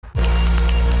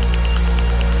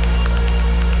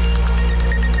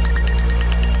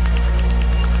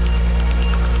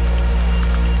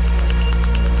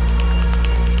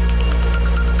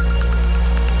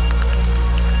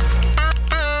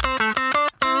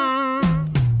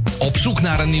Op zoek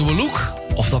naar een nieuwe look?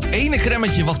 Of dat ene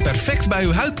cremmetje wat perfect bij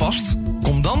uw huid past?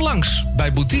 Kom dan langs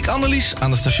bij Boutique Annelies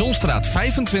aan de Stationsstraat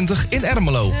 25 in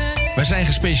Ermelo. Wij zijn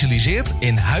gespecialiseerd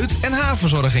in huid- en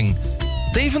haarverzorging.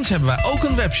 Tevens hebben wij ook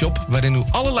een webshop waarin u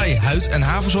allerlei huid- en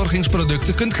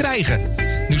haarverzorgingsproducten kunt krijgen.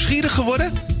 Nieuwsgierig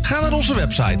geworden? Ga naar onze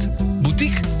website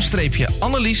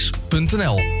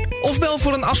boutique-annelies.nl of bel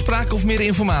voor een afspraak of meer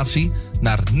informatie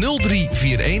naar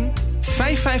 0341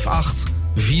 558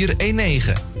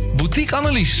 419. Boutique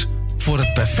Annelies. Voor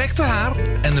het perfecte haar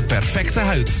en de perfecte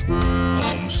huid.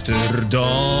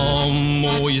 Amsterdam,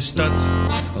 mooie stad,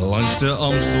 langs de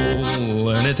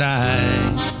Amstel en het IJ.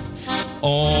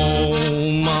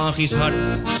 Oh, magisch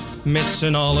hart, met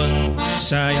z'n allen,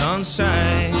 zij aan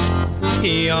zij.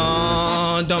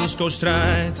 Ja, Damsko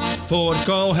strijdt voor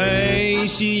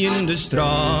cohesie in de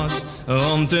straat.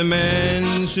 Want de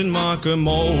mensen maken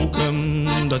mokum,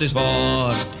 dat is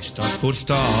waar de stad voor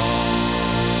staat.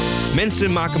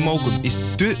 Mensen maken mokum is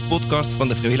dé podcast van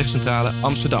de Vrijwilligcentrale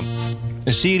Amsterdam.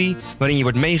 Een serie waarin je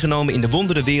wordt meegenomen in de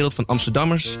wondere wereld van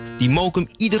Amsterdammers die mokum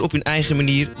ieder op hun eigen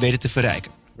manier weten te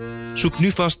verrijken. Zoek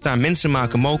nu vast naar Mensen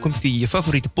maken mokum via je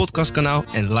favoriete podcastkanaal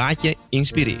en laat je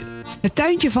inspireren. Het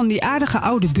tuintje van die aardige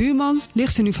oude buurman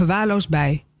ligt er nu verwaarloosd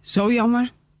bij. Zo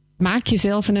jammer. Maak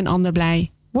jezelf en een ander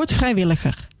blij. Word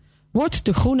vrijwilliger. Word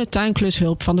de groene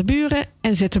tuinklushulp van de buren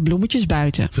en zet de bloemetjes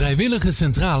buiten. Vrijwillige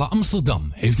Centrale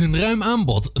Amsterdam heeft een ruim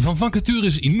aanbod van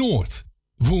vacatures in Noord.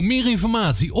 Voor meer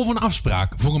informatie of een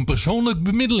afspraak voor een persoonlijk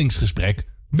bemiddelingsgesprek,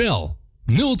 bel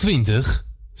 020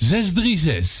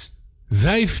 636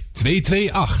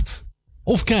 5228.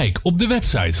 Of kijk op de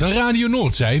website van Radio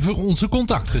Noordzij voor onze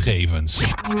contactgegevens.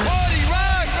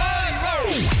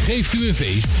 Geeft u een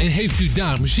feest en heeft u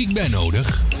daar muziek bij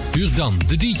nodig? Huur dan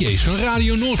de DJ's van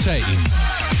Radio Noordzij in.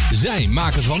 Zij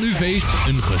maken van uw feest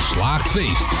een geslaagd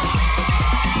feest.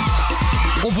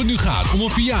 Of het nu gaat om een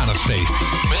verjaardagsfeest,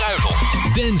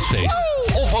 bruiloft, dancefeest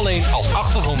of alleen als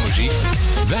achtergrondmuziek.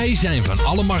 Wij zijn van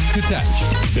alle markten thuis.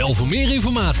 Bel voor meer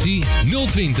informatie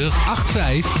 020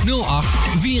 8508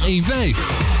 415.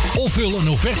 Of vul een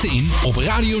offerte in op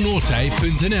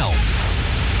radionoordzij.nl.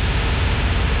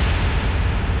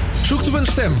 Zoekt u een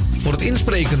stem voor het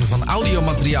inspreken van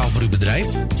audiomateriaal voor uw bedrijf,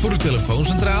 voor uw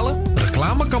telefooncentrale,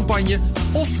 reclamecampagne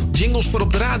of jingles voor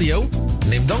op de radio?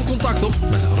 Neem dan contact op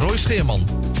met Roy Scheerman.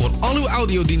 Voor al uw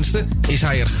audiodiensten is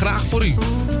hij er graag voor u.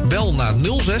 Bel naar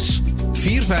 06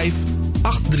 45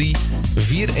 83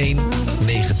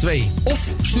 4192 of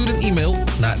stuur een e-mail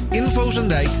naar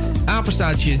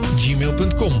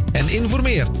infozendijk@gmail.com en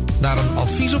informeer naar een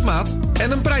advies op maat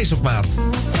en een prijs op maat.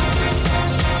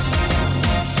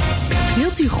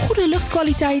 Wilt u goede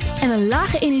luchtkwaliteit en een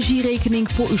lage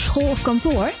energierekening voor uw school of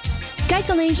kantoor? Kijk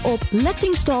dan eens op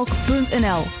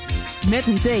lettingstalk.nl. Met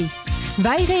een T.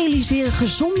 Wij realiseren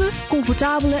gezonde,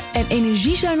 comfortabele en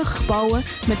energiezuinige gebouwen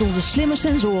met onze slimme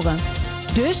sensoren.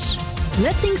 Dus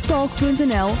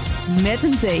lettingstalk.nl met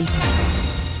een T.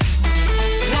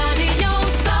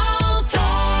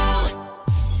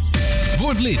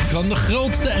 Word lid van de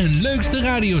grootste en leukste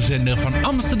radiozender van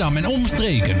Amsterdam en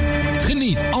omstreken.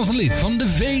 Geniet als lid van de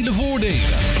vele voordelen.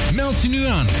 Meld je nu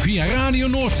aan via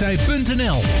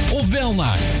radionoordzij.nl of bel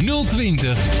naar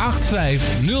 020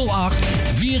 8508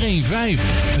 415.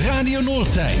 Radio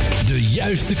Noordzij, de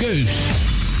juiste keus.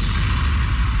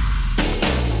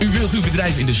 U wilt uw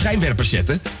bedrijf in de schijnwerpers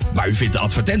zetten, maar u vindt de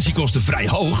advertentiekosten vrij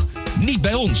hoog? Niet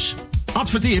bij ons.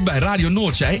 Adverteer bij Radio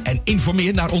Noordzij en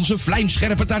informeer naar onze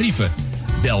vlijmscherpe tarieven.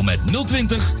 Bel met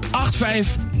 020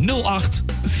 8508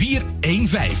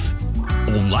 415.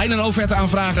 Online een offerte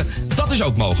aanvragen, dat is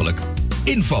ook mogelijk.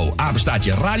 Info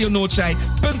 @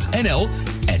 radionoordzij.nl.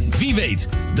 En wie weet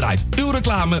draait uw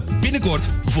reclame binnenkort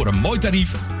voor een mooi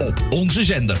tarief op onze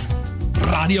zender.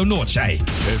 Radio Noordzij.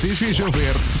 Het is weer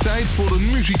zover. Tijd voor een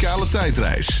muzikale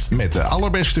tijdreis. Met de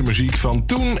allerbeste muziek van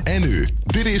toen en nu.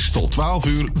 Dit is tot 12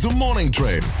 uur The Morning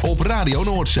Train op Radio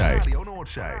Noordzij. Radio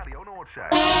Noordzij. Radio Noordzij.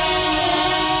 Oh,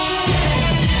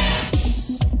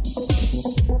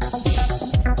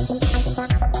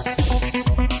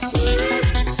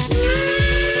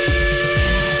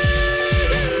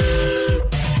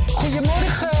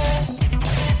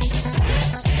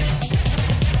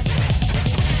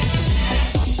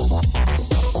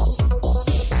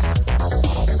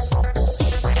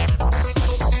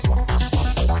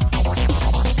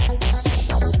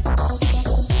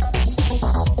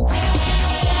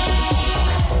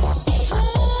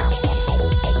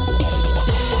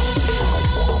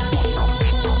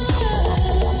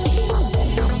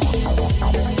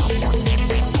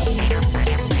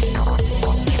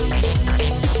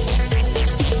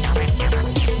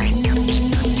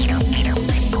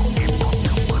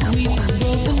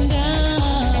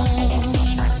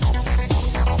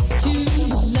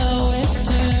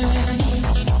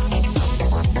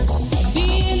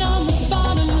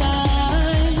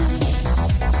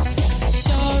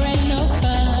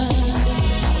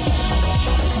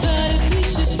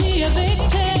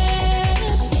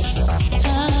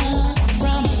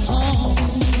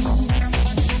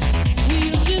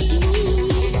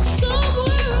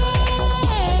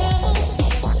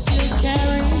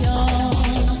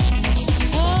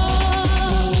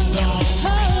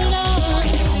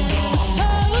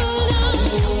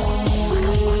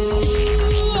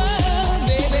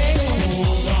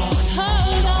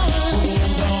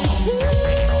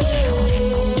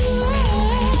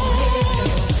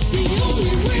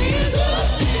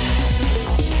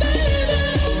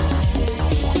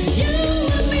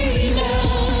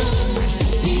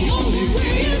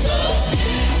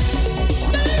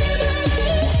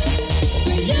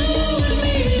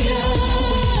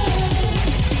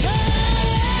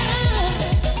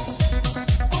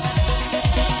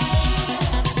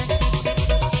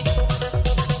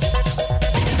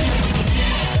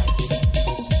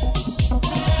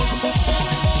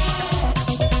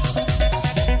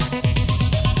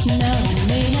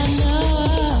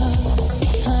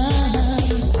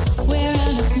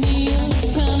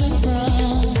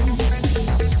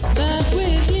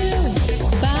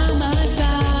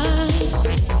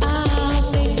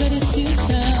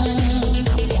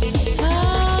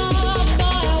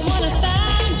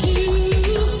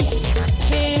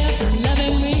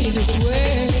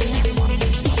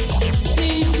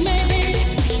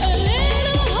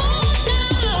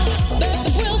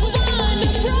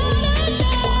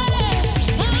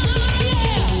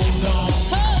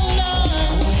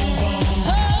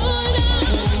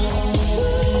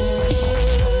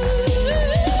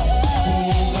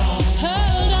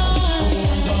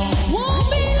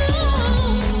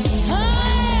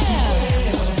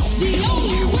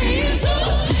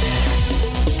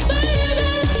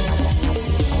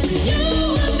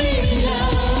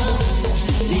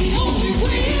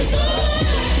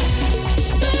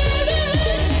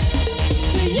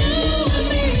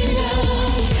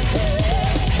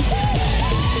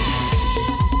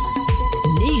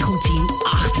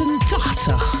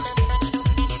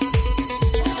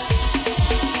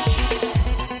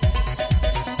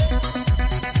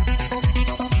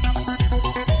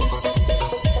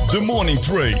 The Morning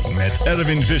Train met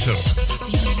Erwin Visser.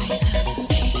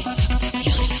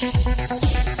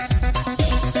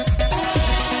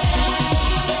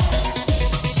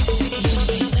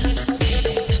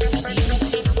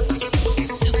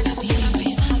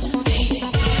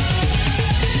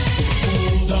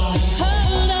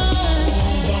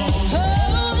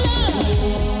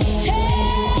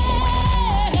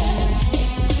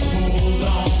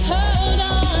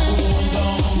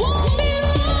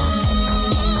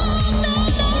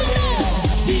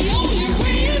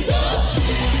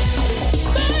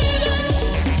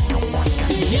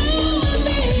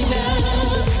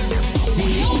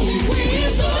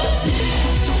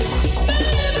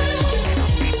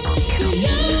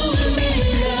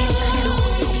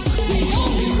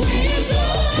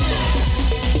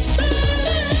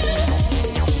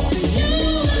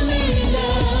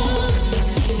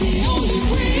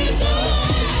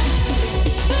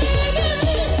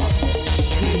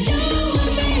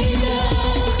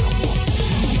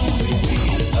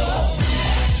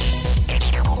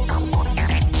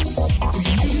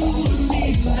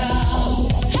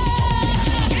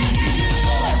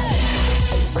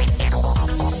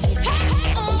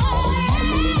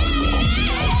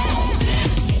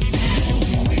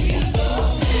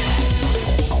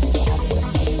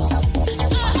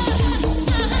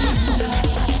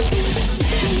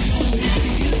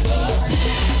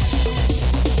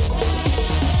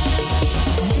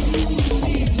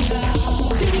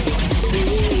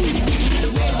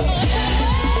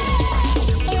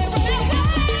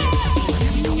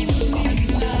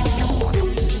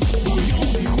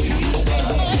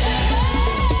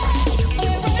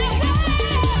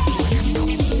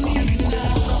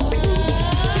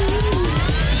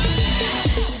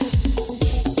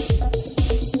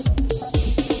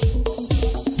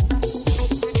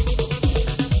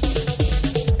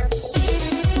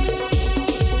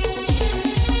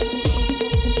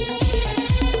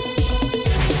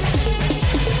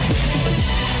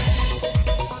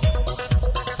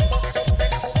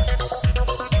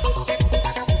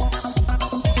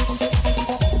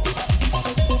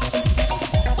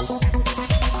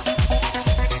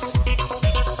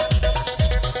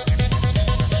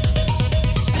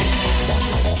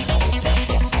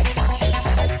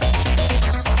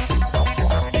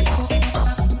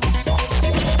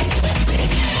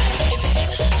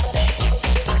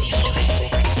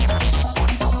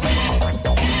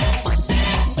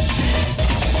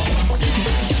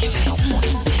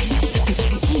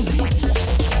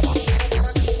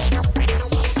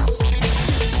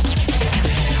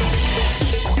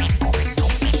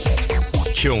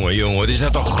 Jongen, wat is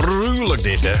dat toch gruwelijk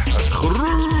dit, hè?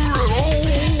 Gruwelijk, oh.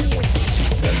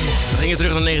 We gingen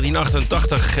terug naar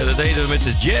 1988 en dat deden we met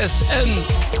de Jazz en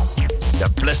de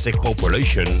Plastic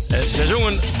Population. En ze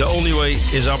zongen The Only Way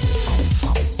Is Up.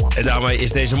 En daarmee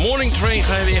is deze Morning Train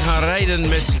weer gaan rijden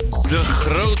met de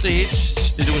grote hits.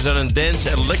 Dit doen ze dan een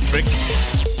Dance Electric.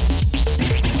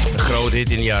 Een grote hit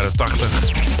in de jaren 80.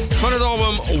 Van het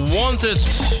album Wanted.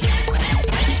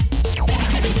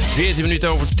 14 minuten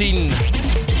over 10.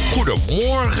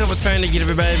 Goedemorgen, wat fijn dat je er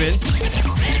weer bij bent.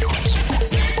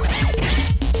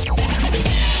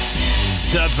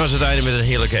 Dat was het einde met een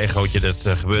heerlijke echootje. Dat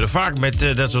gebeurde vaak met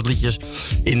dat soort liedjes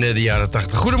in de jaren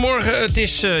 80. Goedemorgen, het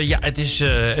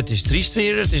is triest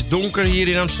weer. Het is donker hier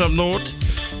in Amsterdam-Noord.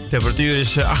 De temperatuur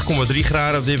is 8,3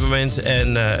 graden op dit moment.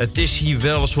 En het is hier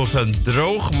wel een soort van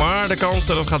droog. Maar de kans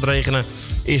dat het gaat regenen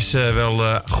is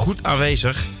wel goed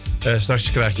aanwezig.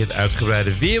 Straks krijg je het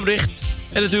uitgebreide weerbericht.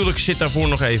 En natuurlijk zit daarvoor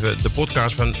nog even de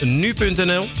podcast van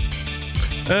nu.nl.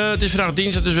 Het is vandaag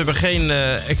dinsdag, dus we hebben geen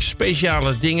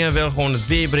speciale dingen. Wel gewoon het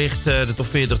weerbericht, de top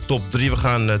 40, top 3. We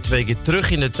gaan 2 keer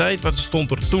terug in de tijd. Wat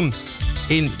stond er toen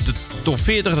in de top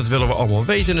 40? Dat willen we allemaal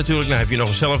weten natuurlijk. Nou heb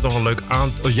je zelf nog een leuk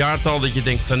jaartal dat je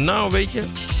denkt van nou weet je,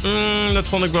 dat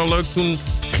vond ik wel leuk. Toen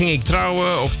ging ik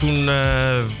trouwen of toen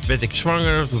werd ik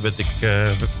zwanger. Toen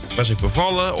was ik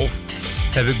bevallen of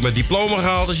heb ik mijn diploma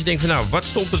gehaald. Dus je denkt van nou, wat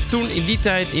stond er toen in die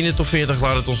tijd in de top 40?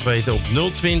 Laat het ons weten op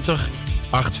 020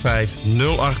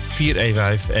 8508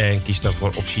 415 en kies dan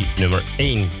voor optie nummer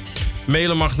 1.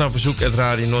 Mailen mag naar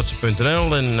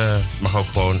verzoek@radionoordzee.nl en mag ook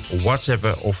gewoon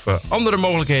whatsappen of andere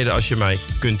mogelijkheden als je mij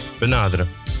kunt benaderen.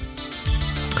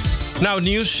 Nou, het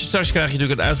nieuws. Straks krijg je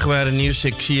natuurlijk het uitgebreide nieuws.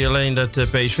 Ik zie alleen dat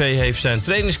PSV heeft zijn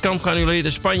trainingskamp geannuleerd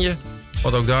in Spanje.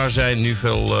 Want ook daar zijn nu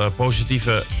veel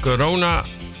positieve corona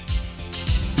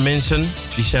mensen.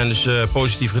 Die zijn dus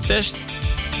positief getest.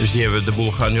 Dus die hebben de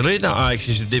boel geannuleerd. Nou, Ajax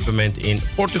is op dit moment in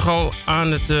Portugal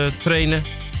aan het trainen.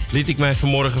 Liet ik mij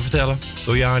vanmorgen vertellen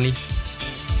door Jani.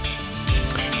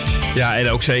 Ja, en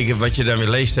ook zeker wat je dan weer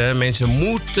leest, hè. Mensen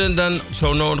moeten dan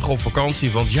zo nodig op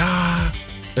vakantie. Want ja,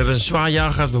 we hebben een zwaar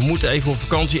jaar gehad. We moeten even op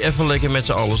vakantie, even lekker met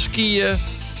z'n allen skiën.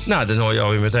 Nou, dan hoor je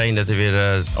alweer meteen dat er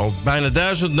weer al bijna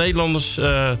 1000 Nederlanders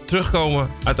terugkomen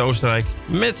uit Oostenrijk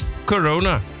met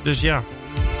corona. Dus ja,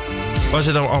 was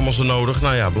het dan allemaal zo nodig?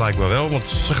 Nou ja, blijkbaar wel, want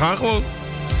ze gaan gewoon.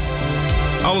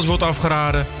 Alles wordt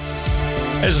afgeraden.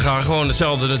 En ze gaan gewoon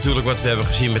hetzelfde natuurlijk wat we hebben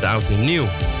gezien met oud en nieuw.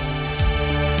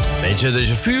 Mensen, er is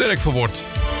een vuurwerkverbod.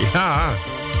 Ja,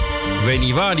 ik weet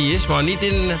niet waar die is, maar niet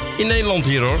in Nederland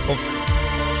hier hoor. Want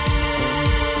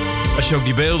als je ook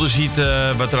die beelden ziet,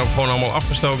 wat er ook gewoon allemaal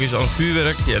afgestoken is aan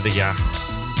vuurwerk. Ja, denk ik, ja.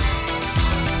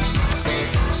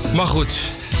 Maar goed,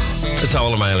 het zal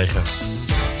allemaal liggen.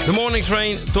 De Morning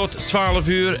Train tot 12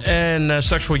 uur. En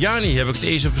straks voor Jani heb ik het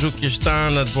eerste verzoekje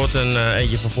staan. Het wordt een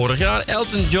eentje van vorig jaar.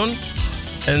 Elton John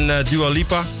en Dua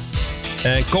Lipa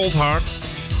en Cold Heart.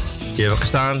 Die hebben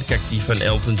gestaan. Kijk, die van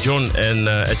Elton John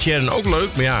en Ed Sheeran ook leuk.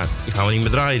 Maar ja, die gaan we niet meer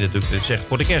draaien natuurlijk. Dit is echt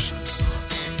voor de kerst.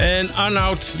 En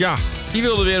Arnoud, ja, die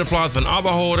wilde weer een plaat van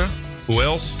ABBA horen. Who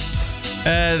else?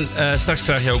 En straks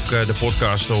krijg je ook de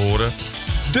podcast te horen.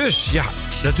 Dus ja,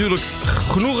 natuurlijk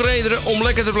genoeg redenen om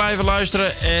lekker te blijven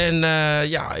luisteren. En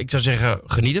ja, ik zou zeggen,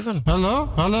 geniet ervan.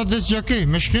 Hallo, dit is Jackie.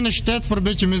 Misschien is het tijd voor een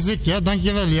beetje muziek, ja?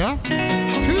 Dankjewel, ja?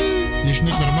 Je is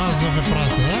niet normaal zoveel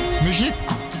praten, hè? Muziek.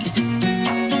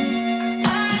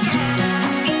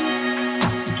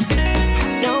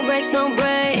 No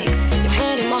breaks, your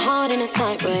head in my heart in a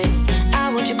tight race.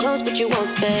 I want you close but you want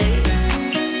space.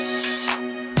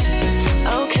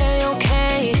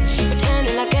 Okay,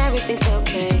 pretending like everything's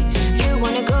okay. You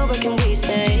wanna go, but can we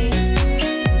stay?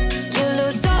 You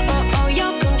lose all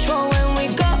your control when we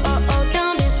go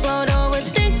down this road. Oh, we're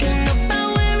thinking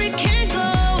about where we can go,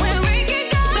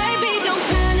 Baby, don't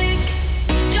panic,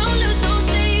 don't lose no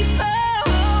sleep.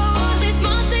 All these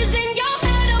monsters in your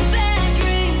head are bad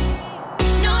dreams.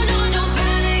 No, don't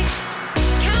panic.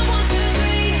 Count 1, 2,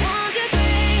 3, 1, 2, 3.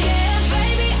 Yeah,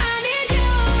 baby, I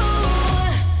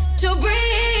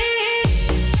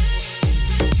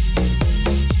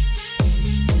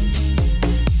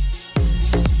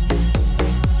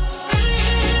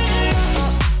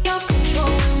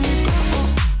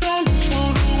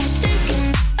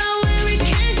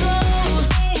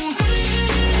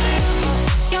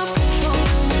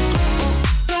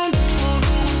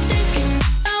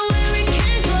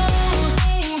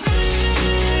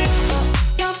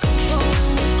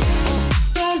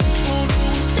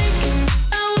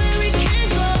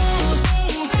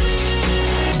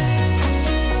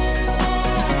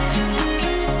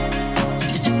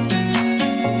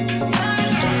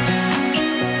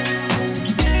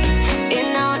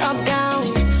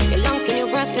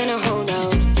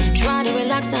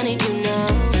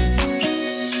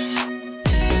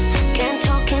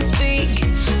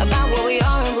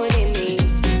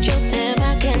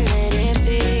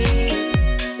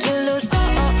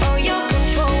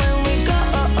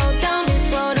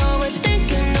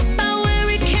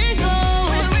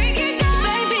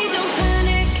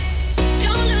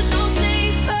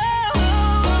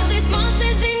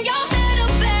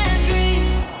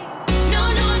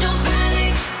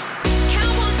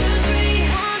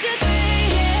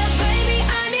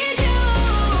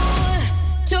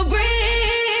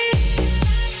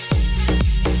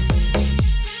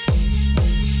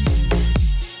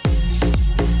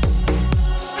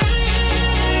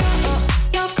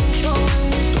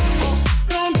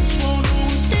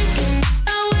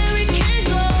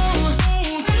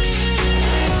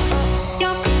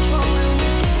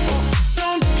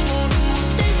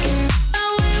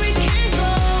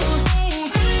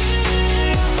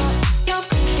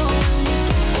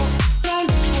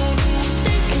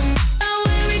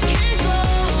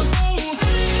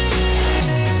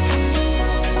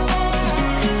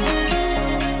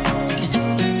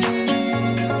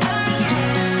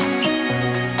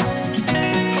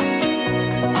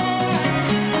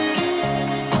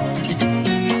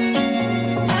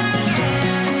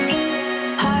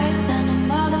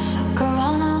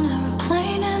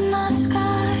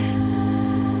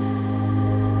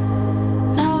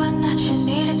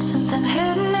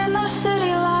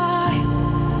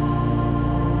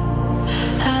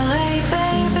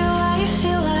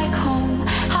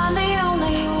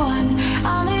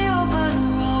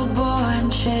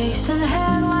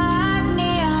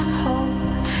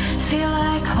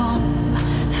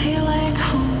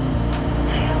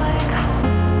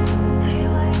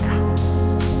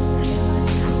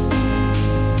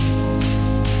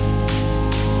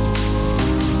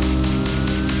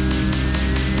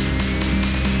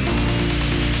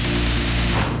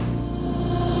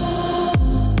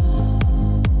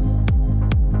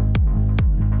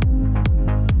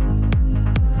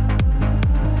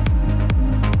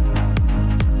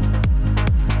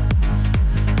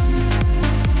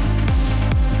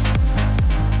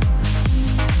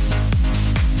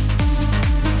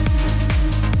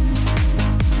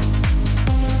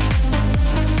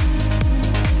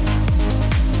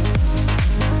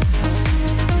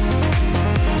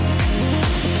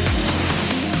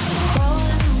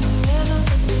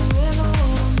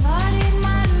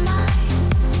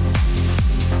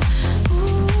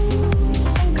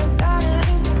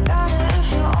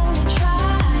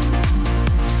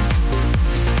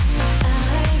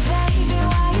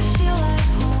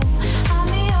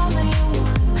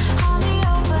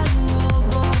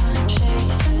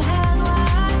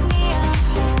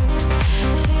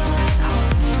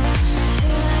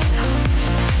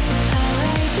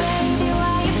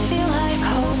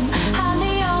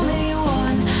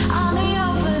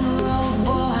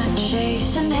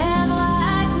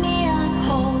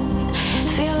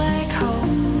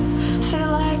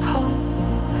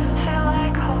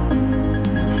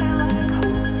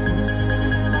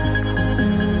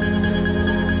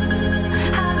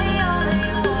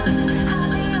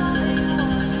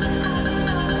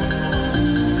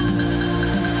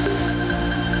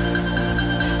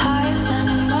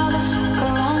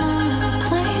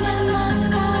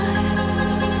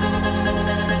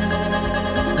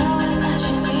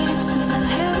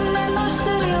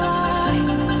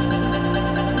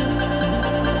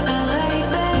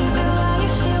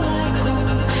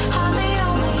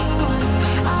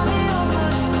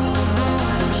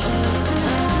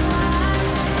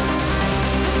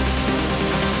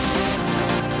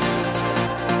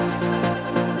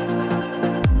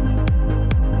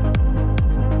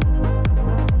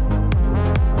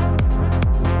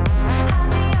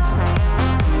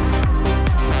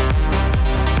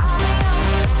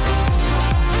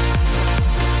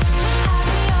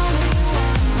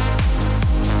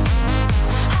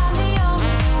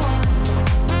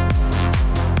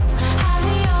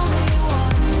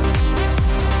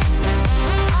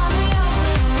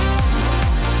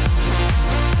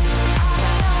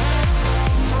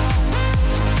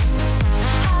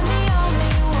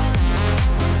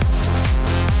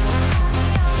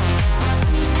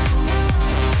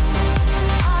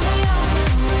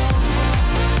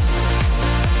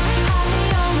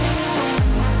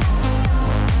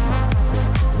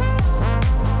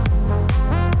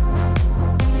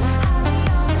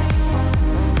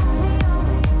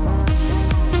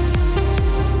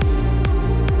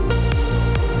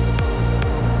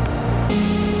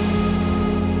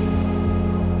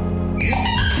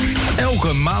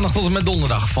Elke maandag tot en met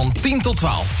donderdag van 10 tot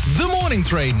 12. The Morning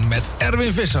Train met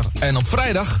Erwin Visser. En op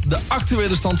vrijdag de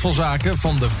actuele stand van zaken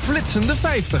van de flitsende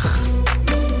 50.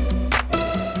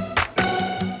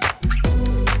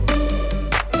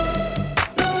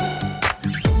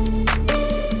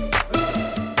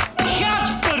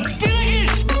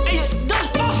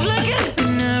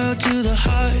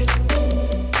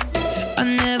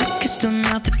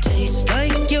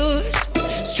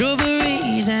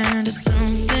 Strawberries and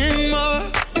something more.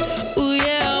 Ooh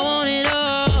yeah, I want it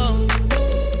all.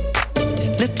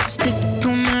 Lipstick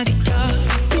on my guitar.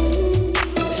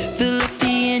 Fill up the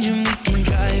engine, we can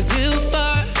drive real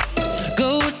far.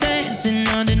 Go dancing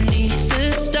underneath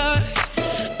the stars.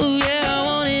 Ooh yeah, I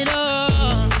want it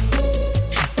all.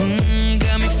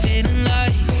 Got me feeling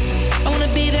like I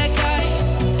wanna be that guy.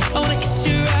 I wanna kiss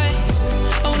your eyes.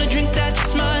 I wanna drink that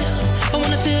smile. I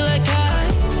wanna feel like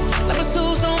like my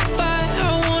soul's on fire.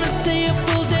 I wanna stay up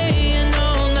all day and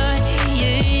all night.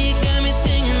 Yeah, you got me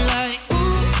singing like,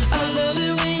 ooh, I love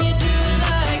it when you do it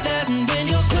like that. And when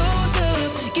you're close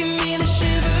up, give me the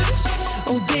shivers.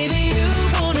 Oh baby, you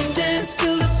wanna dance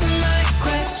till the sunlight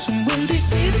cracks. And when they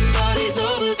say the party's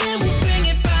over, then we bring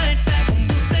it right back. And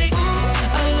we'll say, ooh,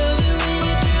 I love it when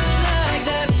you do it like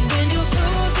that. And when you're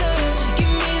close up,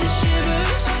 give me the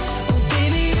shivers. Oh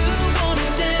baby, you wanna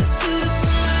dance till the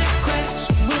sunlight cracks.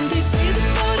 When they say the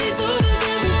party's over,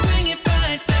 then we bring it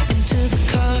right back into the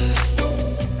car.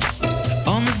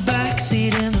 On the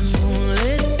backseat in the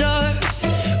moonlit dark.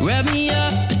 Wrap me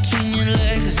up between your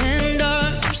legs and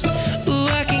arms. Ooh,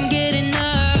 I can get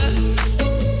enough.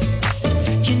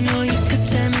 You know you could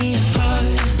tear me apart.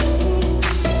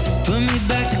 Put me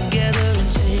back together and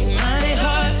take my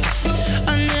heart.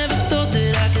 I never thought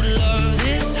that I could love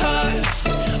this hard.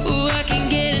 Ooh, I can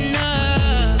get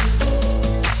enough.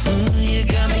 You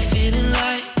got me feeling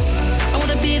like I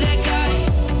wanna be that guy.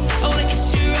 I wanna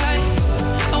kiss your eyes.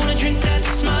 I wanna drink that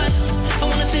smile. I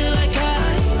wanna feel like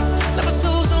my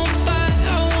soul's on fire.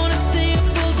 I wanna stay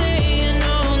up all day and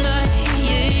all night.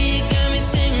 Yeah, you got me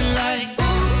singing like,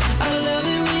 ooh, I love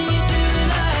it when you do it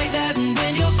like that. And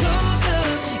when you're close up,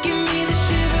 give me the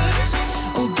shivers.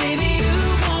 Oh baby, you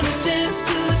wanna dance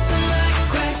till the sunlight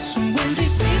cracks. And when they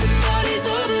say the party's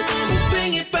over, then we'll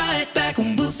bring it right back.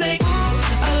 And we'll say, ooh,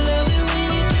 I love it when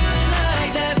you do it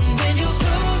like that. And when you're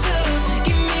close up,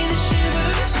 give me the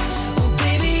shivers. Oh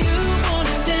baby, you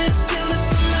wanna dance till the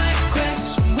sunlight cracks.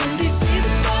 And when they say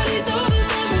the party's over,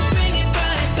 then we'll bring it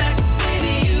right back.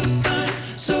 Baby, you burn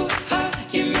so hot,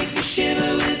 you make me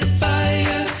shiver with the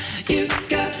fire. You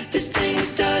got this thing we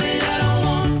started, I don't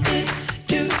want it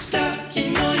to stop. You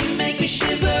know you make me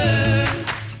shiver.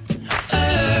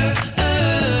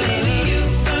 Baby, you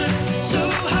burn so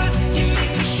hot, you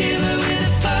make me shiver with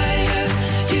the fire.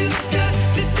 You got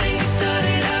this thing we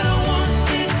started, I don't want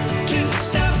it to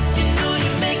stop. You know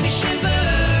you make me shiver.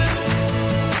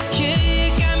 Yeah, you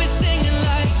got me singing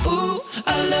like, ooh,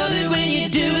 I love it when you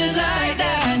do it like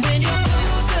that. And when you're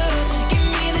close up, give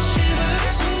me the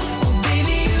shivers. Oh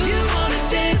baby, you wanna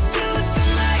dance till the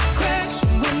sunlight cracks.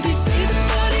 When they say the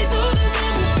party's over,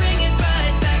 then we'll bring it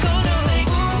right back. Gonna say,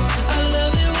 ooh, I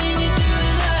love it when you do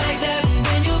it like that. And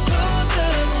when you're close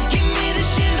up, give me the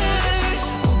shivers.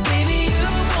 Oh baby, you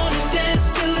wanna dance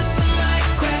till the sunlight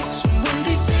cracks. When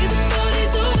they say the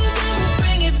party's over, then we'll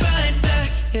bring it right back.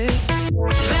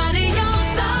 Radio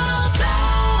Salto.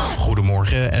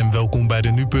 Goedemorgen en welkom bij de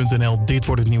Nu.nl Dit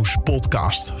Wordt Het Nieuws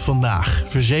podcast. Vandaag,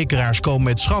 verzekeraars komen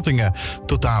met schattingen.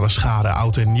 Totale schade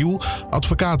oud en nieuw.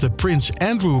 Advocaten Prince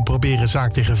Andrew proberen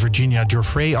zaak tegen Virginia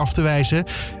Giuffre af te wijzen.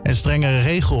 En strengere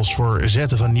regels voor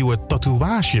zetten van nieuwe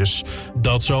tatoeages.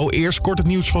 Dat zo, eerst kort het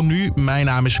nieuws van nu. Mijn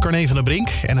naam is Carne van der Brink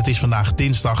en het is vandaag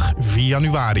dinsdag 4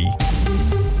 januari.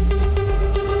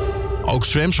 Ook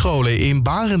zwemscholen in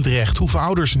Barendrecht hoeven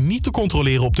ouders niet te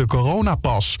controleren op de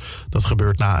coronapas. Dat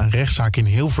gebeurt na een rechtszaak in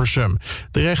Hilversum.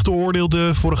 De rechter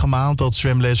oordeelde vorige maand dat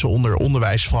zwemlessen onder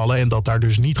onderwijs vallen en dat daar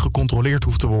dus niet gecontroleerd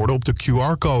hoeft te worden op de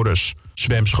QR-codes.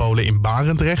 Zwemscholen in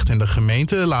Barendrecht en de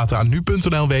gemeente laten aan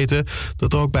Nu.nl weten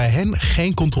dat er ook bij hen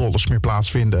geen controles meer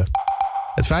plaatsvinden.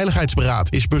 Het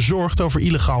Veiligheidsberaad is bezorgd over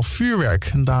illegaal vuurwerk.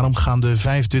 En daarom gaan de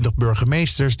 25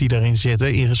 burgemeesters die daarin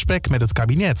zitten in gesprek met het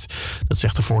kabinet. Dat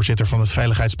zegt de voorzitter van het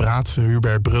Veiligheidsberaad,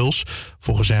 Hubert Bruls.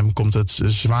 Volgens hem komt het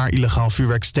zwaar illegaal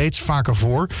vuurwerk steeds vaker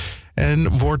voor.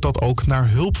 En wordt dat ook naar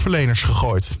hulpverleners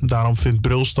gegooid. Daarom vindt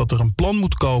Bruls dat er een plan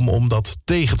moet komen om dat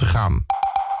tegen te gaan.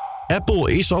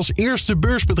 Apple is als eerste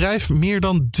beursbedrijf meer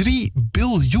dan $3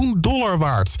 biljoen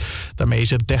waard. Daarmee is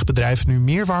het techbedrijf nu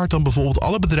meer waard dan bijvoorbeeld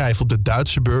alle bedrijven op de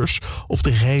Duitse beurs of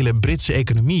de gehele Britse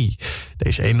economie.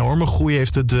 Deze enorme groei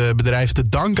heeft het bedrijf te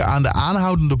danken aan de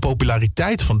aanhoudende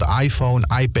populariteit van de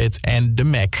iPhone, iPad en de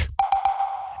Mac.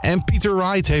 En Peter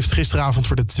Wright heeft gisteravond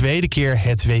voor de tweede keer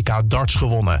het WK darts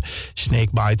gewonnen.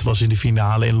 Snakebite was in de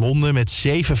finale in Londen met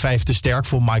 7-5 te sterk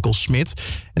voor Michael Smith.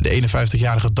 En de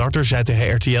 51-jarige darter zei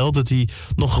tegen RTL dat hij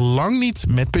nog lang niet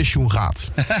met pensioen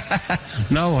gaat.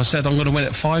 No, I said I'm going to win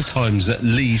it 5 times at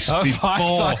least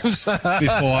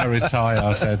before I retire.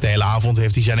 I said. De hele avond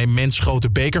heeft hij zijn immens grote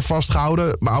beker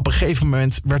vastgehouden, maar op een gegeven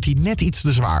moment werd hij net iets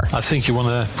te zwaar. I think you want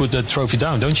to put the trophy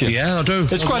down, don't you? Yeah, I do.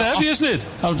 It's quite heavy, isn't it?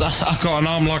 I've got an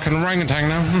arm like an orangutan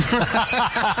now.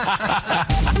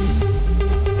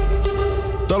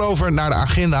 Dan over naar de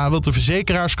agenda. Want de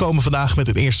verzekeraars komen vandaag met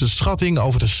een eerste schatting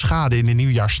over de schade in de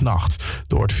nieuwjaarsnacht.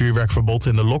 Door het vuurwerkverbod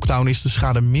en de lockdown is de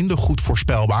schade minder goed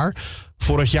voorspelbaar.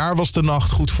 Vorig jaar was de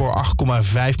nacht goed voor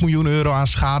 €8,5 miljoen aan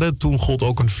schade. Toen gold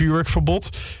ook een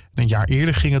vuurwerkverbod. En een jaar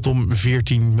eerder ging het om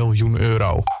 €14 miljoen.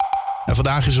 En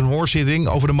vandaag is een hoorzitting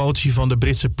over de motie van de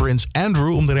Britse prins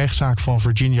Andrew om de rechtszaak van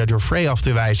Virginia Giuffre af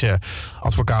te wijzen.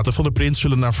 Advocaten van de prins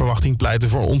zullen naar verwachting pleiten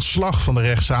voor ontslag van de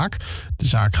rechtszaak. De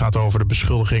zaak gaat over de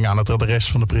beschuldiging aan het adres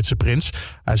van de Britse prins.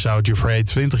 Hij zou Giuffre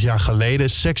 20 jaar geleden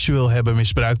seksueel hebben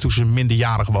misbruikt toen ze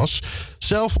minderjarig was.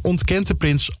 Zelf ontkent de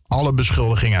prins alle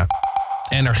beschuldigingen.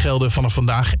 En er gelden vanaf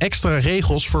vandaag extra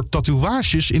regels voor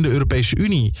tatoeages in de Europese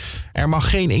Unie. Er mag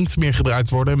geen inkt meer gebruikt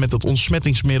worden met het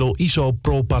ontsmettingsmiddel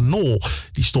isopropanol.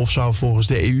 Die stof zou volgens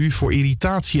de EU voor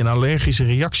irritatie en allergische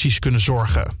reacties kunnen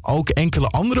zorgen. Ook enkele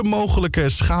andere mogelijke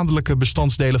schadelijke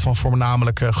bestandsdelen van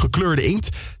voornamelijk gekleurde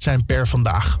inkt zijn per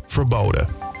vandaag verboden.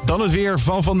 Dan het weer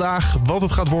van vandaag. Wat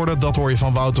het gaat worden, dat hoor je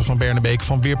van Wouter van Bernebeek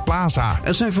van Weerplaza.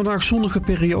 Er zijn vandaag zonnige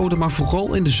perioden, maar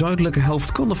vooral in de zuidelijke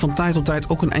helft kan er van tijd tot tijd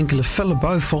ook een enkele felle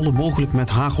bui vallen, mogelijk met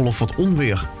hagel of wat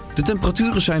onweer. De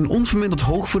temperaturen zijn onverminderd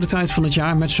hoog voor de tijd van het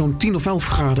jaar met zo'n 10 of 11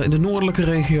 graden in de noordelijke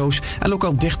regio's en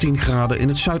lokaal 13 graden in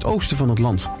het zuidoosten van het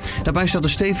land. Daarbij staat een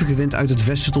stevige wind uit het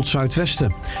westen tot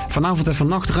zuidwesten. Vanavond en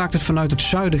vannacht raakt het vanuit het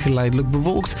zuiden geleidelijk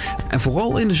bewolkt en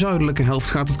vooral in de zuidelijke helft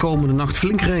gaat het komende nacht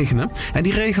flink regenen. En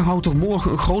die regen houdt ook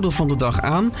morgen een groot deel van de dag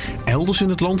aan. Elders in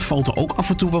het land valt er ook af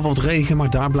en toe wel wat regen, maar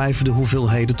daar blijven de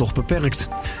hoeveelheden toch beperkt.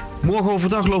 Morgen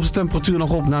overdag loopt de temperatuur nog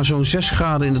op naar zo'n 6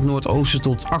 graden in het noordoosten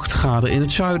tot 8 graden in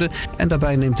het zuiden. En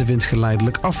daarbij neemt de wind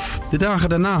geleidelijk af. De dagen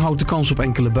daarna houdt de kans op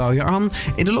enkele buien aan.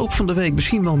 In de loop van de week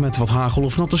misschien wel met wat hagel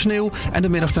of natte sneeuw. En de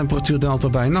middagtemperatuur daalt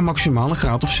daarbij naar maximaal een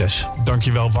graad of 6.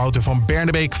 Dankjewel Wouter van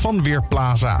Bernebeek van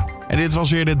Weerplaza. En dit was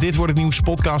weer de Dit Wordt Het Nieuws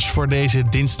podcast voor deze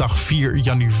dinsdag 4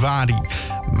 januari.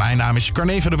 Mijn naam is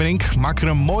Carne van der Brink. Maak er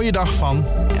een mooie dag van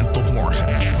en tot morgen.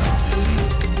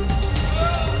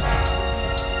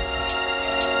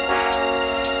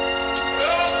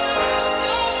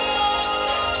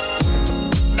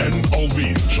 En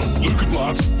alweer zo'n leuke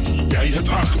plaat die jij hebt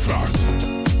aangevraagd.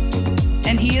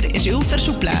 En hier is uw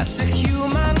verzoekplaat.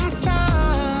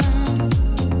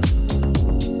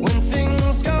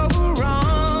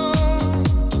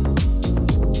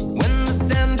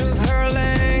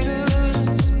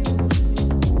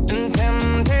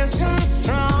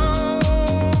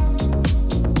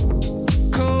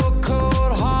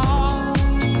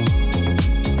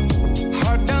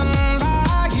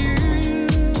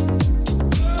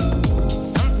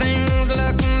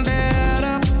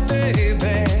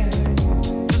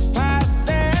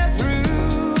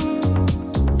 Through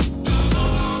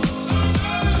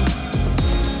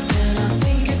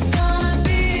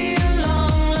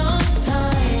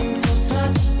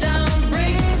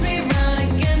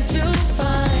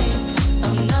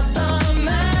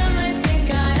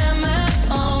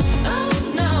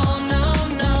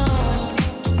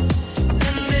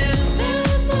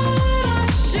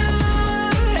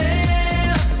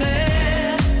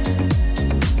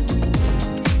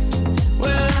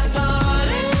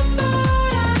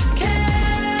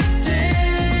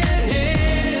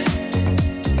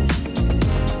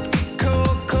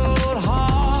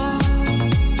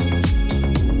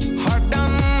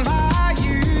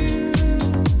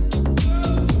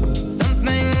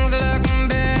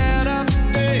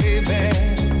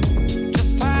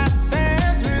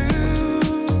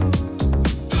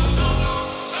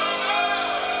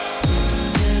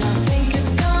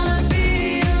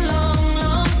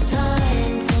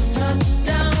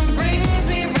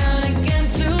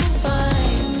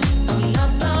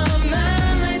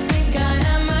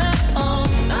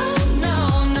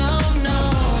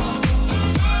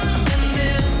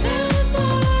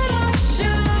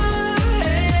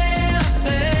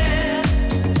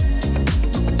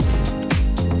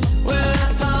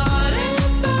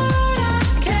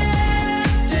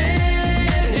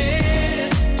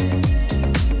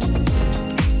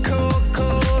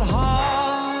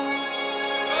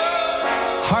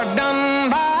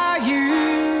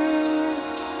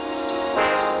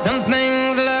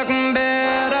Something's looking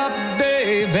better,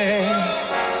 baby.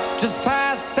 Just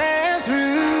passing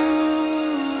through.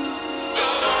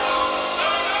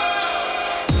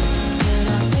 And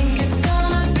I think it's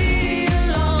gonna be a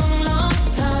long, long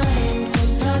time till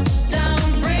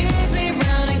touchdown brings me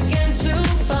round again to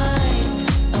find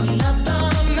I'm not the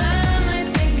man I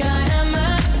think I am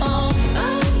at home.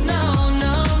 Oh no,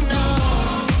 no, no.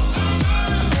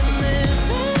 And this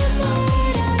is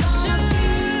what I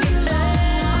should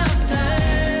have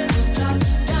said.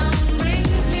 Touchdown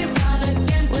brings me round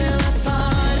again. Will I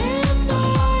fight it,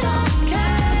 but I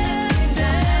can't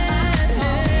dead.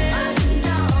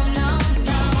 No, no,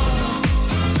 no.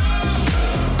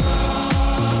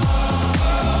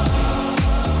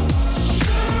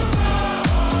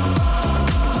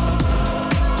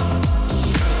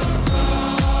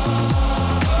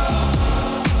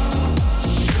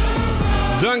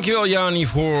 Dankjewel Jani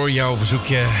voor jouw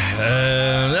verzoekje.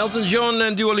 Elton John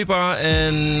en Dua Lipa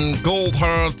en Cold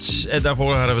Hearts. En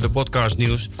daarvoor hadden we de podcast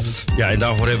nieuws. Ja, en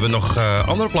daarvoor hebben we nog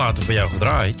andere platen voor jou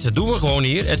gedraaid. Dat doen we gewoon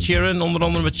hier. Ed Sheeran, onder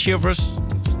andere met Shivers.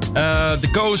 The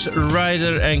Ghost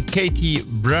Rider en Katie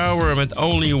Brower met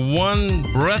Only One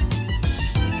Breath.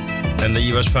 En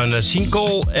die was van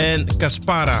Sincol en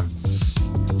Caspara.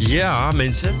 Ja,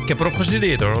 mensen. Ik heb erop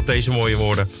gestudeerd hoor, op deze mooie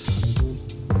woorden.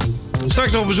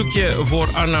 Straks nog een bezoekje voor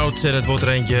Arnoud en het wordt er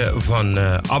eentje van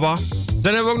ABBA.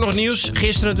 Dan hebben we ook nog nieuws.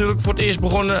 Gisteren natuurlijk voor het eerst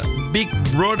begonnen Big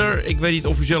Brother. Ik weet niet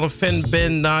of u zelf fan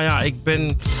bent. Nou ja, ik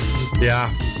ben... Ja,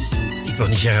 ik wil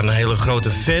niet zeggen een hele grote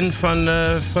fan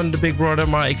van de Big Brother.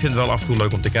 Maar ik vind het wel af en toe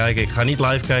leuk om te kijken. Ik ga niet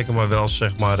live kijken, maar wel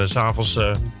zeg maar 's avonds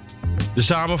de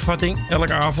samenvatting.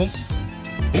 Elke avond.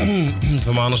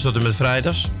 Van maandags tot en met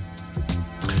vrijdags.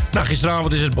 Nou,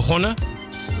 gisteravond is het begonnen.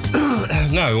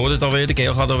 Nou, u hoort het alweer. De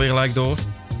keel gaat alweer gelijk door.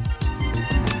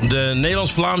 De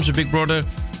Nederlands-Vlaamse Big Brother.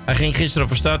 Hij ging gisteren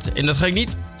van start. En dat ging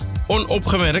niet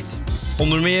onopgemerkt.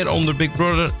 Onder meer onder Big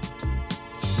Brother.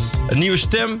 Een nieuwe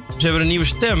stem. Ze hebben een nieuwe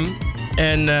stem.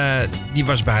 En die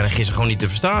was bijna gisteren gewoon niet te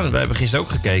verstaan. Wij hebben gisteren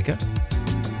ook gekeken.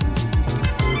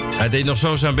 Hij deed nog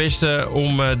zo zijn best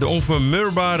om de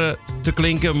onvermurbare te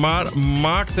klinken. Maar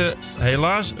maakte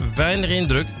helaas weinig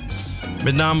indruk.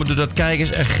 Met name doordat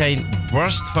kijkers er geen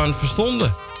barst van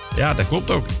verstonden. Ja, dat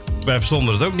klopt ook. Wij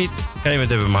verstonden het ook niet. Op een gegeven moment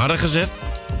hebben we hem harder gezet.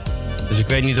 Dus ik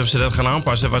weet niet of ze dat gaan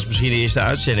aanpassen. Dat was misschien de eerste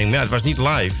uitzending. Maar ja, het was niet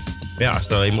live. Maar ja, als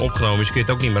het alleen maar opgenomen is, kun je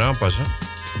het ook niet meer aanpassen.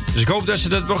 Dus ik hoop dat ze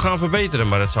dat wel gaan verbeteren.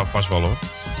 Maar dat zal vast wel hoor.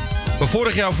 Maar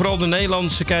vorig jaar vooral de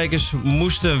Nederlandse kijkers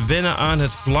moesten wennen aan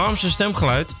het Vlaamse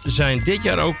stemgeluid. Zijn dit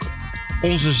jaar ook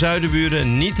onze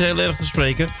zuidenburen niet heel erg te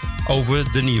spreken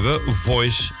over de nieuwe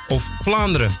Voice of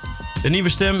Vlaanderen. De nieuwe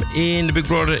stem in de Big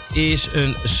Brother is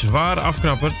een zware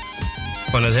afknapper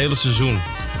van het hele seizoen.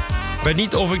 Ik weet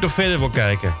niet of ik nog verder wil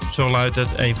kijken. Zo luidt het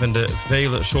een van de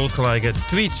vele soortgelijke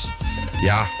tweets.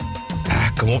 Ja,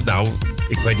 kom op nou.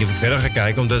 Ik weet niet of ik verder ga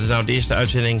kijken, omdat het nou de eerste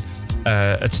uitzending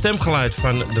het stemgeluid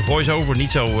van de voice-over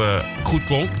niet zo goed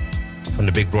klonk. Van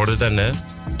de Big Brother dan, hè.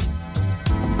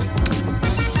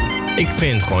 Ik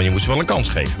vind gewoon, je moet ze wel een kans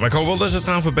geven. Maar ik hoop wel dat ze het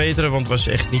gaan verbeteren, want het was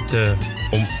echt niet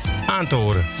om aan te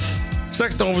horen.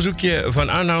 Straks nog een verzoekje van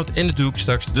Arnoud en natuurlijk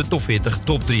straks de top 40,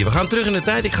 top 3. We gaan terug in de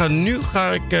tijd. Nu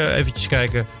ga ik eventjes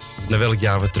kijken naar welk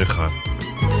jaar we terug gaan.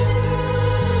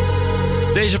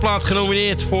 Deze plaat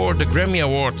genomineerd voor de Grammy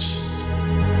Awards.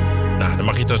 Nou, daar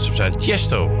mag je trots op zijn.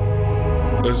 Tiesto.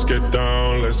 Let's get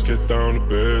down to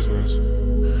business.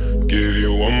 Give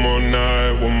you one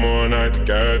more night to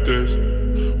get this.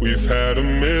 We've had a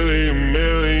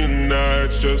million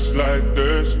nights just like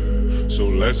this. So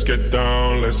let's get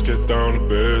down to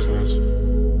business.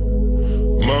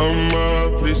 Mama,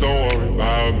 please don't worry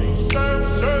about me.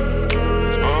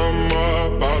 I'm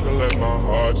about to let my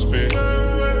heart speak.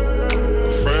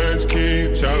 My friends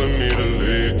keep telling me to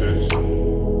leave this.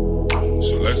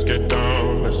 So let's get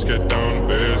down to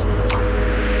business.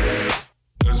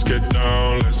 Let's get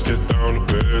down to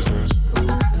business.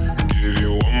 Give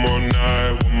you one more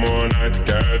night to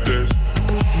get this.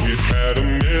 We've had a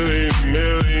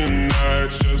million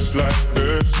nights just like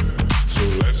this. So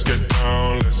let's get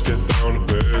down to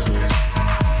business.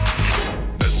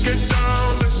 Let's get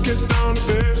down to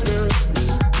business.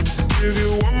 Give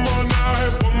you one more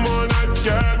night to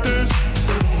get this.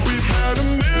 We've had a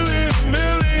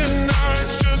million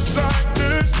nights just like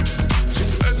this. So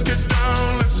let's get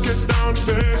down to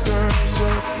business.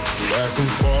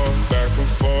 Back and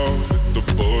forth with the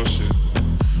bullshit.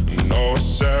 I know I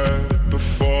said it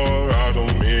before, I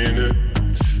don't mean it.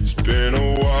 It's been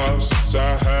a while since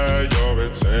I had your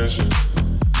attention.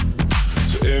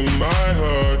 So it might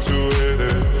hurt to hit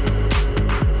it.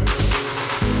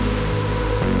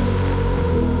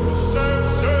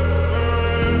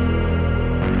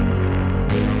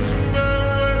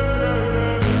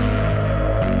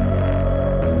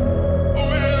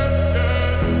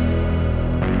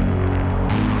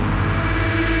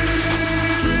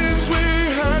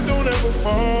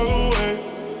 fall away.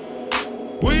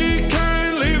 We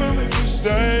can't leave them if we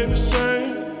stay the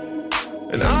same.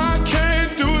 And I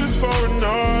can't do this for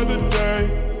another day.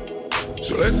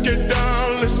 So let's get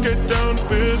down to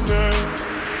business.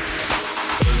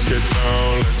 Let's get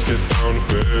down to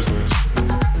business.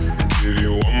 Give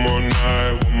you one more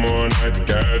night to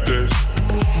get this.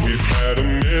 We've had a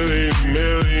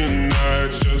million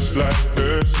nights just like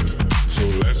this. So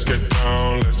let's get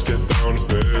down to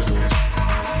business.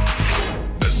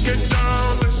 Let's get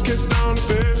down to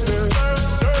business.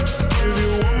 Give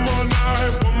you one more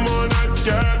night to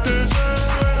get this.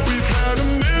 We've had a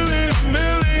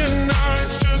million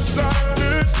nights just like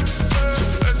this. So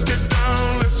let's get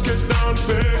down to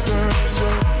business.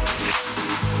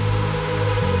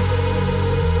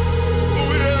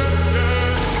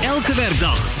 Elke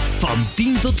werkdag van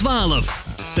 10 tot 12.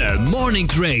 The Morning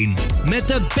Train. Met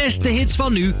de beste hits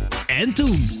van nu en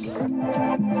toen.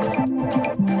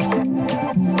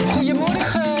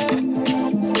 Goedemorgen.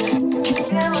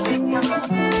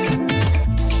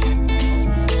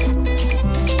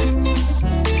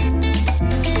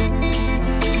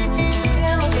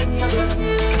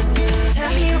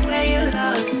 Tell me where you're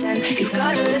lost and you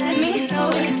gotta let me know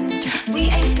it. We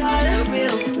ain't got a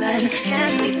real plan,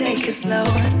 can we take it slow?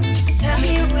 Tell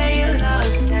me where you're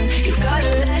lost and you gotta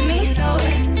let me know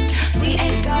it. We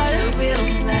ain't got a real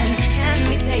plan, can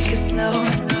we take it slow?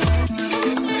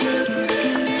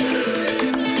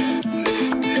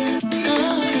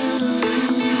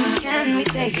 Can we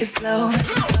take it slow?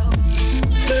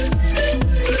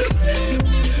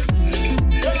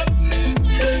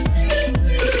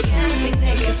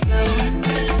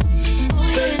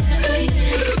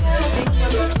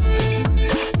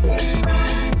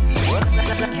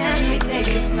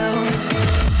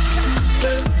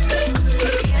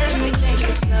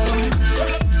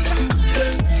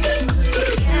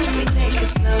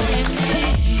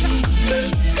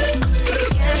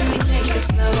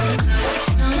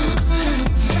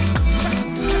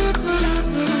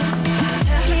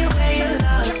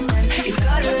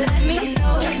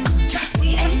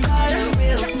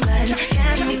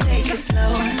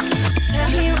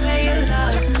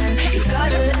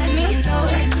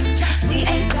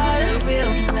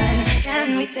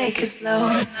 Take it slow.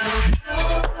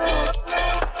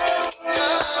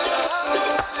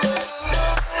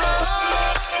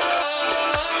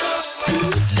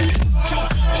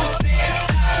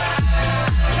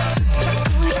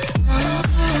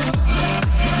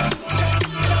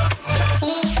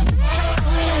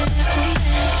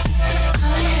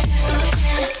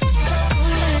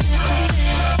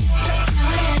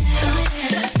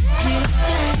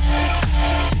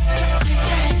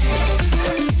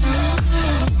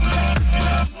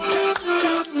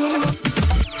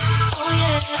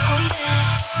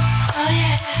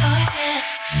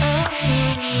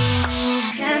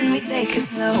 Can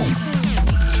we take it slow?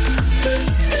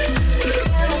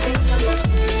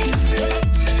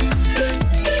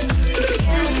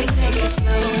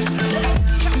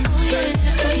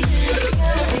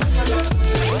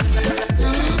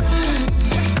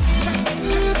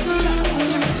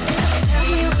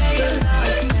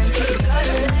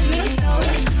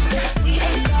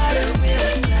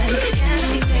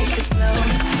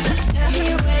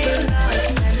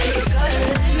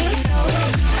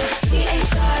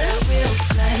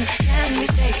 Can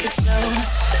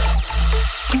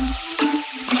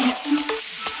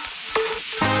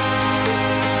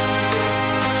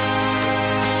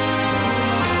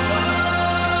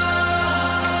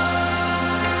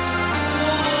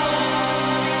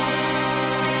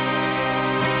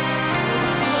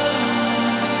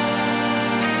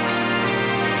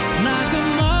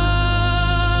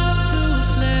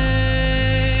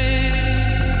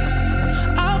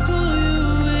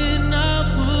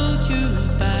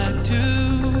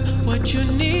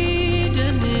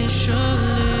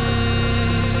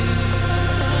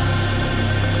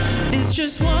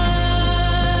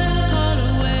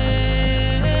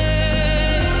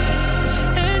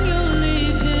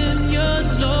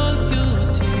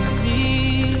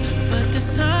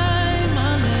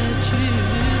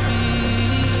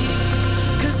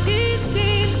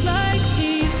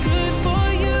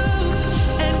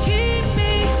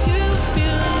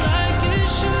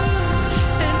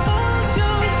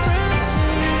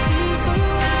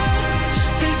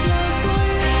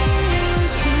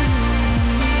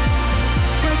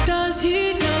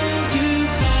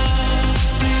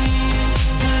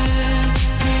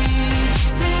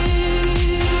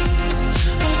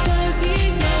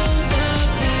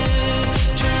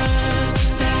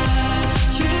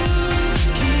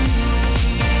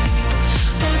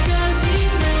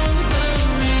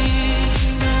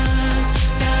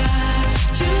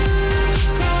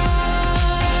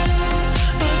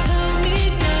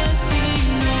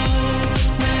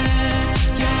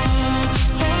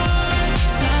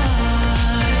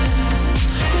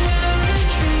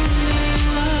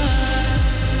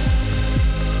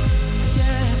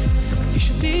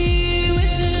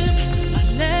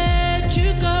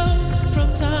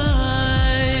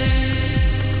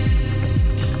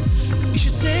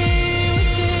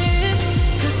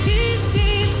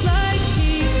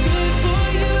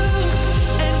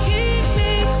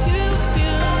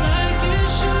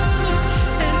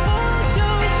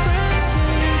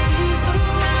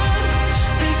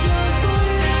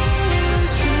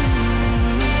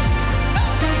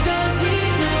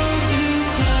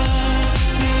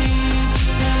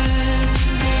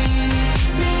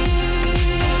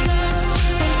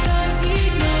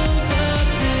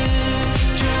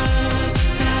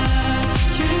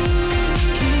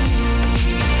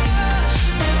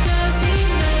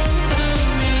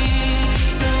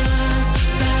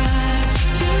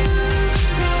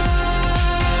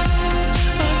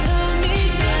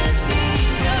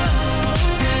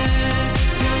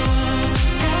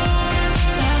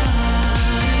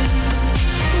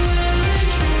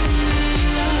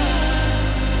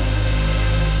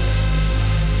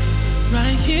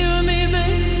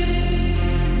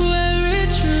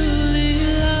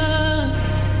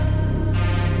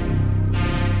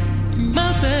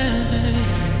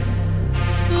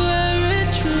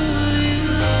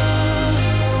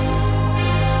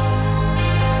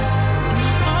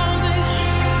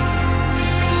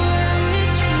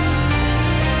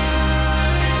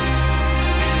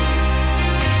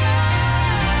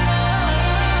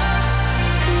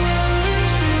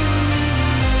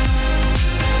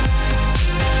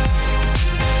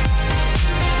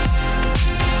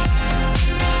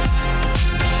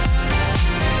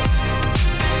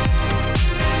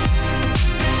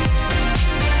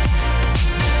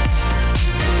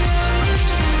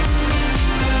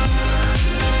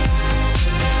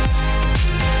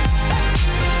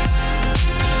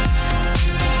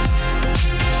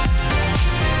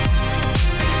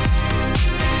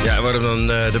Ja, waarom dan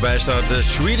erbij staat de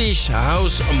Swedish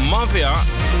House Mafia.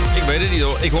 Ik weet het niet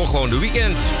hoor. Ik hoor gewoon The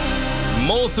Weeknd.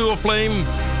 Moth to a Flame.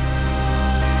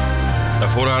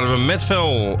 Daarvoor hadden we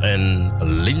Metvel en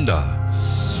Linda.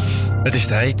 Het is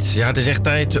tijd. Ja, het is echt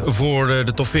tijd voor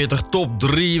de top 40, top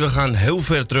 3. We gaan heel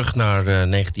ver terug naar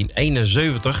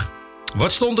 1971.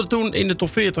 Wat stond er toen in de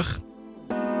top 40?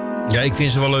 Ja, ik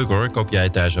vind ze wel leuk hoor. Ik hoop jij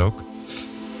thuis ook.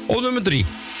 Op nummer 3.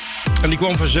 En die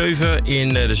kwam van 7 in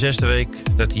de 6e week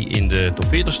dat hij in de top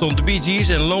 40 stond. De Bee Gees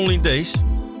en Lonely Days.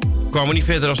 Kwamen niet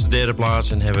verder als de derde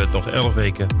plaats en hebben het nog 11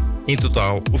 weken in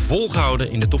totaal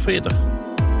volgehouden in de top 40.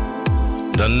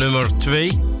 Dan nummer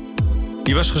 2.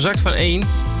 Die was gezakt van 1.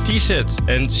 T-Set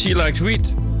en She Likes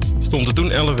Sweet stond er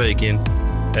toen 11 weken in.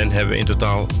 En hebben in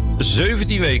totaal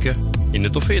 17 weken in de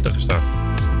top 40 gestaan.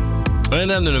 En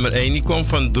dan de nummer 1. Die kwam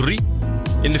van 3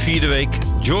 in de 4e week.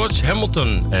 George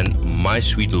Hamilton en My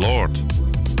Sweet Lord.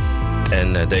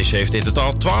 En deze heeft in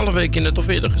totaal 12 weken in de top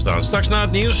 40 gestaan. Straks na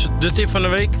het nieuws de tip van de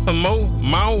week van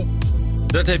Mau.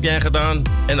 Dat heb jij gedaan.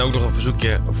 En ook nog een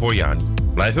verzoekje voor Jani.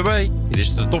 Blijf erbij. Dit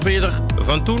is de top 40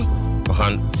 van toen. We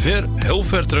gaan heel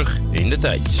ver terug in de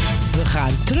tijd. We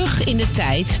gaan terug in de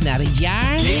tijd naar het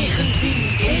jaar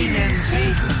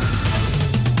 1971.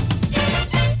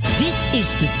 Dit is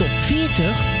de top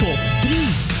 40, top 3.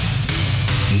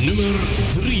 Nummer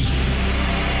 3.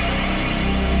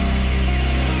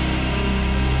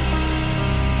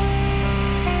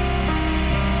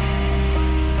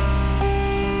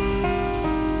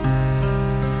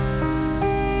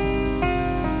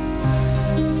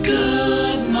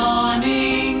 Good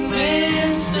morning,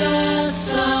 Mr.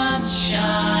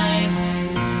 Sunshine.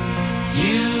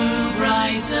 You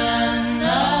brighten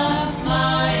up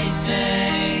my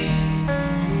day.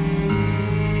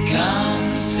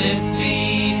 Come sit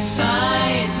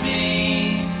beside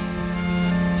me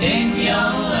in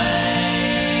your way.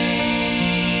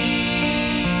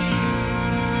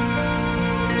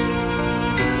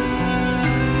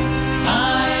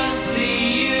 I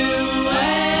see you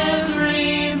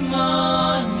every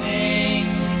morning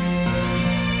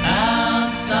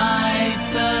outside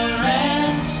the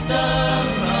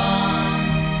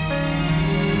restaurants.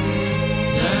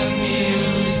 The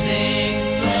music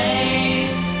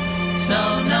plays so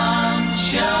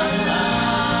nonchalant.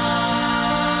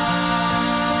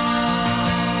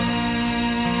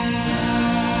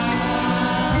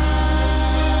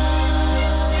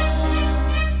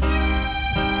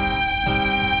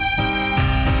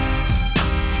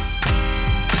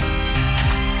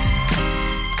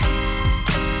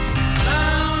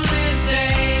 Lonely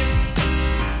days,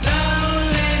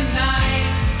 lonely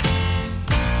nights.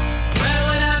 Where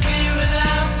would I be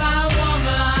without my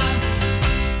woman?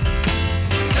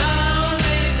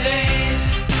 Lonely days,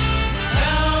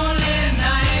 lonely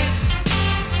nights.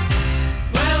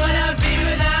 Where would I be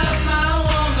without my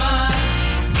woman?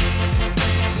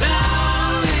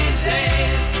 Lonely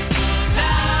days,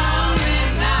 lonely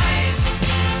nights.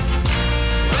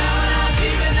 Where would I be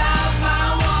without my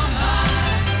woman?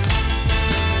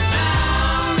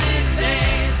 Lonely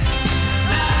days,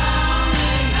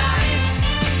 lonely nights.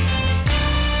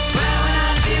 Where would I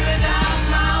be without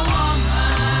my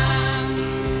woman?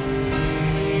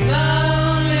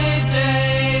 Lonely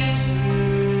days,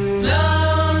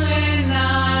 lonely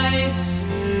nights.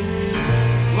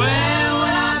 Where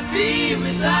would I be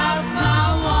without my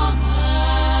woman?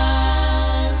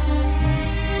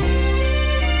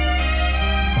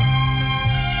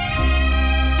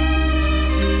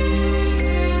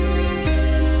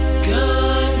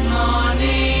 Good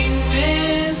morning,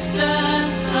 Mr.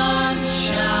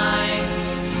 Sunshine.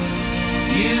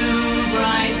 You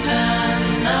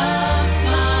brighten up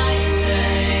my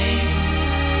day.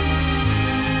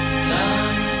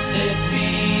 Come sit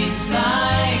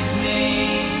beside me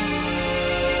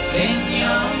in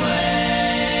your way.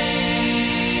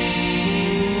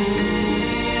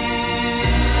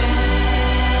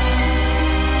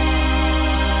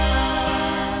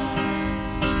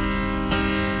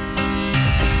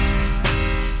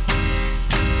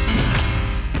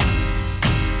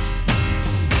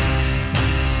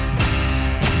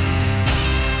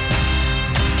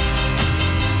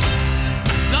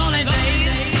 Lonely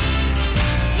days,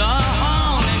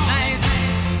 lonely nights.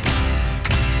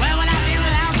 Where would I be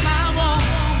without my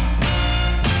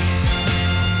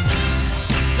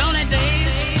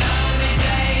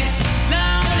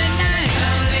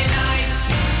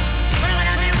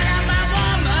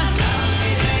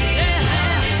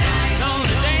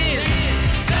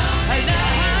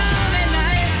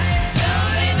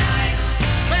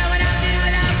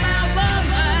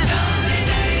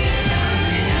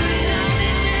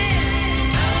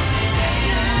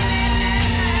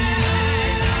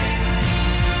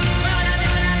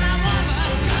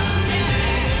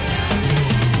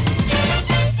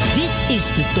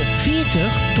de top 40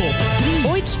 top 3.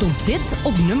 Ooit stond dit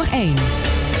op nummer 1.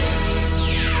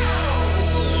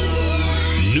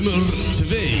 Nummer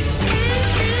 2.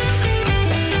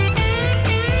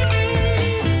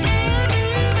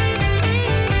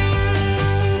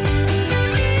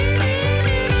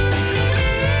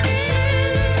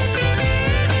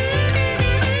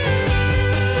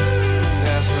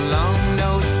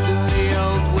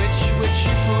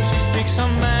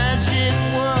 Some magic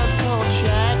word called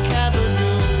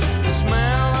Shakabadoo. The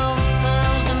smell of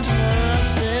 1,000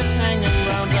 herbs is hanging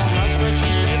round the house where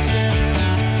she lives in.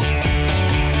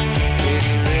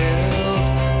 It's built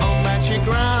on magic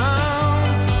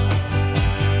ground.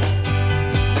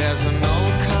 There's an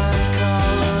old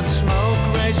colored smoke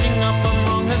raising up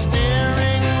among the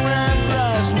steering red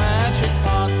brass magic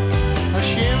pot. Her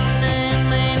chimney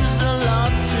means a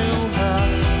lot to her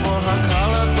for her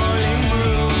colored boiling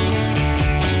brew.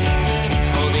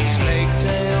 Snake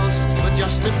tails, but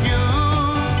just a few.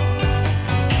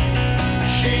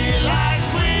 She likes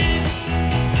sweets,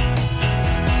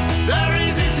 they're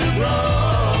easy to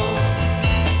grow.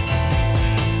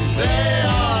 They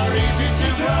are easy to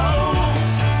grow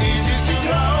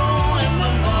in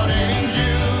the morning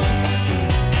dew.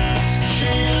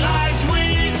 She likes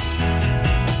sweets,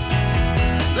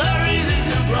 they're easy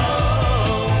to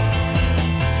grow,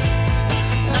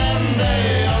 and they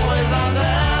always are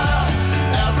there.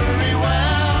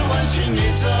 She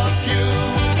needs a few.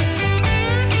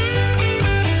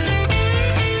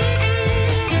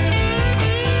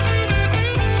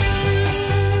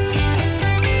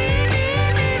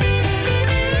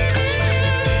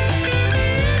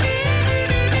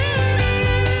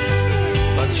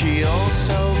 But she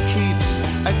also keeps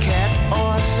a cat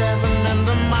or 7 and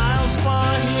a miles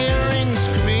far hearing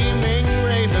screaming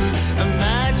raven. A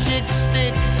magic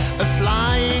stick, a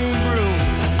flying broom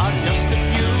are just a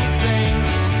few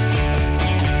things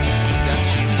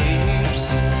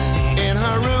in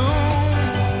her room.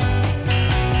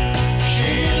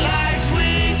 She likes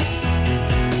sweets,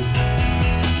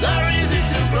 they're easy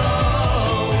to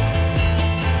grow.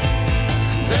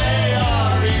 They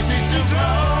are easy to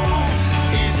grow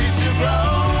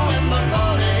in the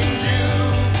morning dew.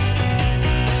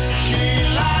 She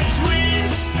likes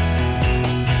sweets,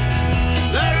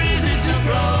 they're easy to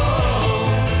grow,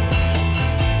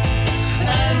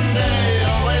 and they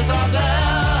always are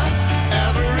there,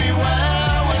 everywhere.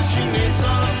 She needs a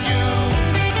few.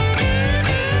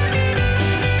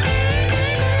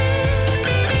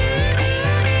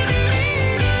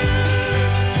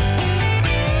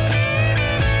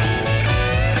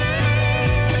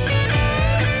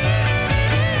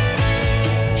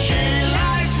 She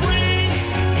likes sweets,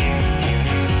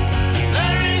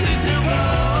 they're easy to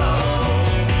grow.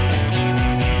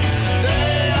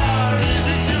 They are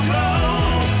easy to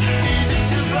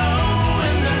grow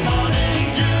in the morning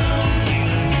dew.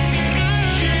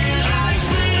 She likes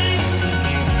sweets,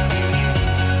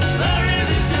 they're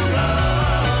easy to grow,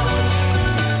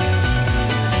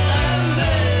 and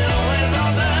they always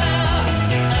are there,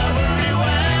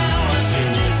 everywhere when she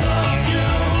needs a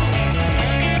few.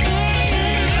 She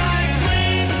likes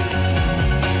sweets,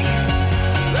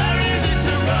 they're easy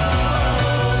to grow.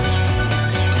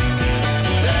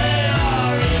 They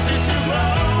are easy to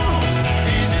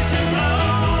grow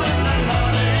in the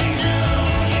morning dew.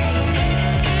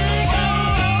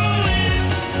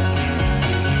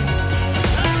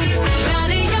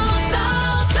 Radio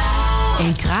Salto.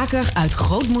 Een kraker uit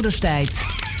grootmoederstijd.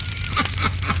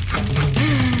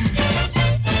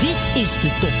 Dit is de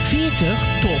top 40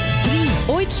 top 3.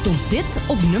 Ooit stond dit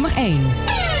op nummer 1.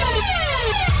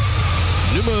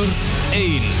 Nummer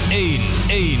 1, 1,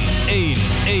 1, 1, 1,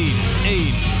 1,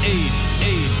 1,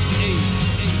 1, 1.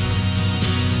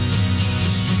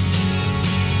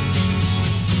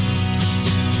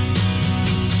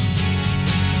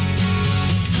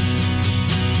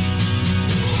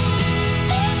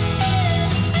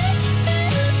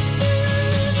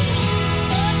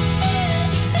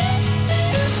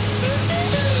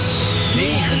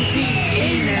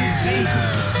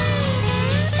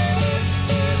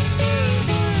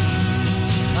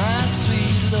 My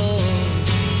sweet Lord,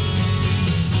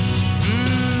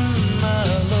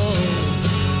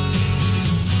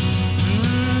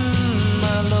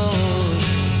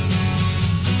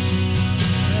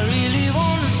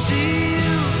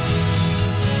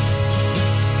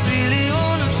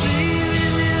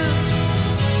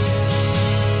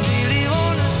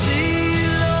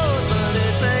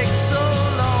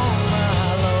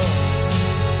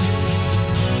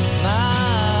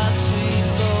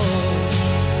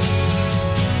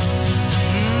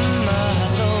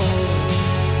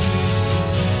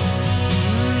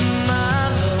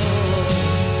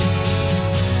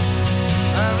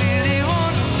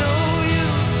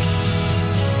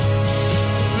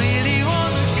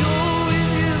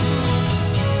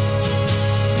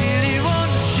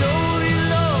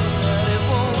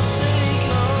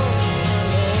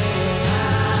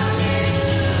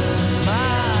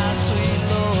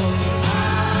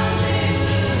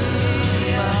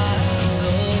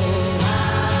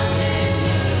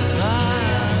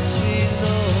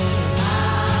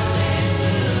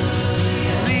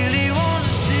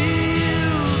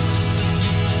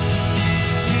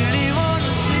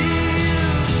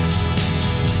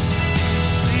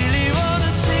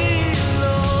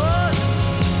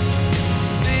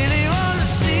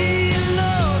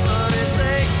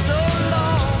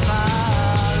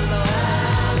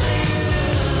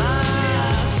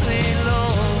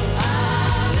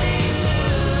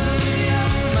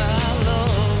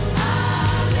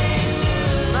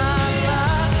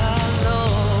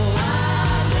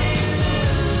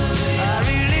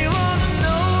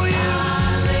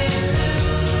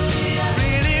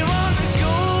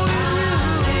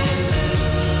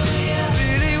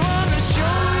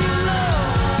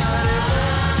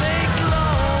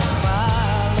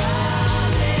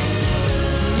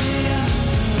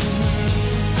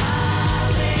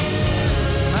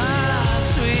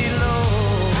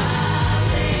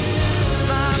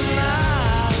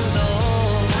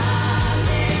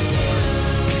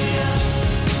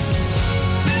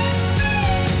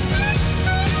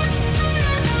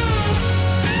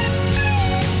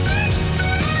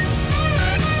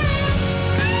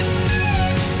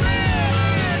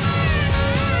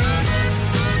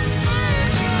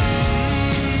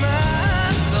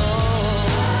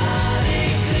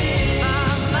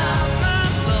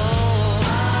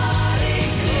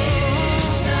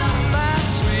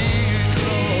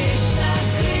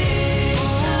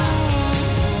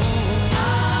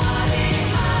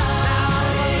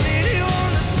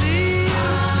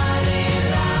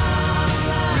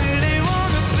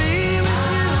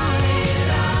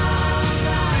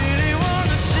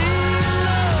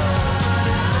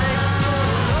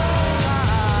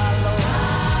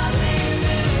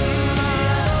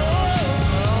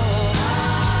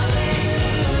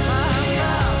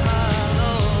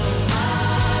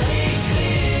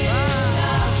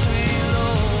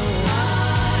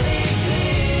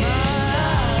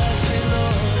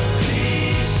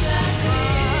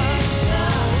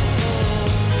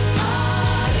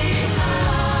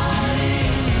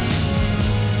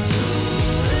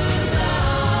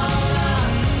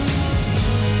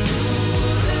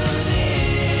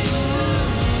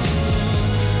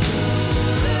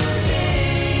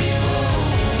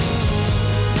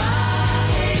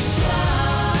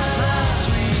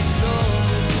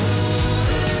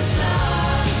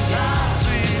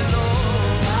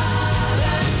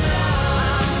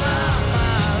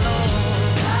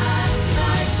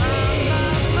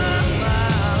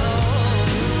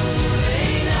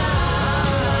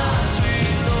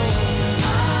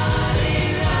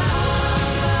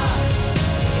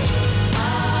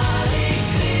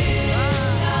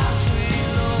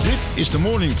 de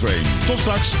Morning Train. Tot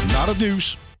straks na het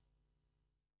nieuws.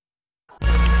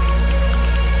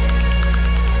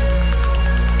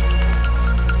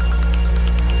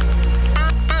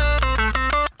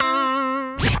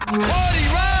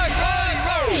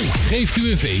 Geeft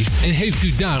u een feest en heeft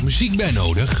u daar muziek bij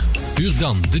nodig? Huur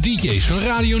dan de DJ's van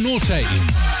Radio Noordzij in.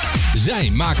 Zij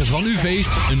maken van uw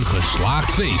feest een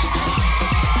geslaagd feest.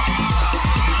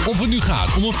 Of het nu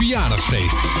gaat om een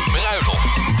verjaardagsfeest,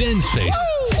 bruiloft, dancefeest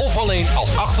of alleen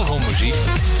als achtergrondmuziek.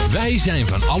 Wij zijn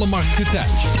van alle markten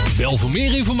thuis. Bel voor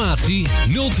meer informatie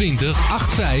 020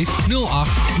 8508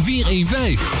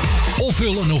 415. Of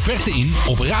vul een offerte in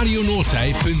op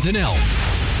radionoordzij.nl.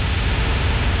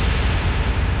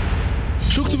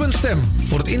 Zoekt u een stem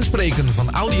voor het inspreken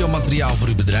van audiomateriaal voor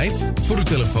uw bedrijf, voor uw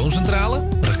telefooncentrale,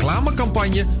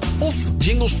 reclamecampagne of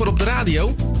jingles voor op de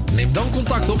radio? Neem dan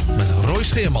contact op met Roy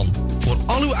Scheerman. Voor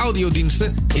al uw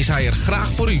audiodiensten is hij er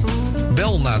graag voor u.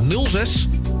 Bel naar 06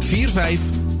 45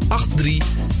 83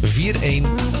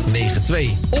 4192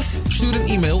 of stuur een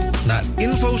e-mail naar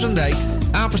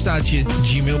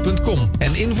infozendijk@gmail.com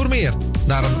en informeer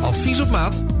naar een advies op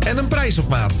maat en een prijs op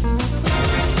maat.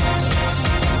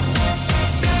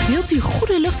 Wilt u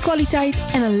goede luchtkwaliteit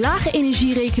en een lage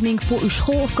energierekening voor uw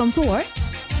school of kantoor?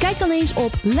 Kijk dan eens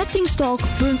op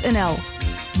lettingstalk.nl.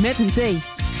 Met een T.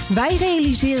 Wij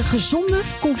realiseren gezonde,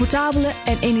 comfortabele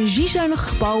en energiezuinige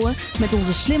gebouwen met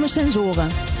onze slimme sensoren.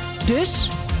 Dus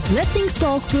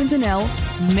lettingstalk.nl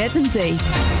met een T.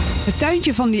 Het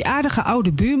tuintje van die aardige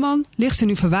oude buurman ligt er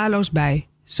nu verwaarloosd bij.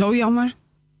 Zo jammer.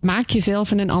 Maak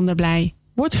jezelf en een ander blij.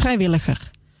 Word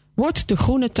vrijwilliger. Word de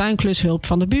groene tuinklushulp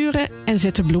van de buren en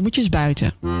zet de bloemetjes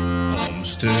buiten.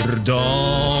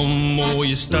 Amsterdam,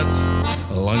 mooie stad,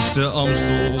 langs de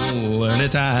Amstel en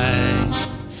het IJ.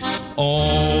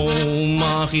 Oh,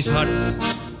 magisch hart,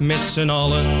 met z'n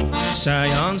allen,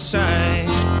 zij aan zij.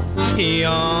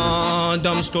 Ja,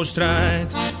 Damsko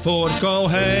strijdt voor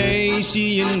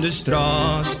cohesie in de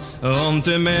straat. Want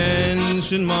de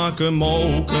mensen maken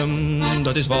mokum,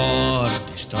 dat is waar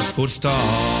de stad voor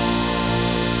staat.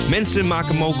 Mensen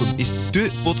maken mokum is dé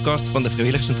podcast van de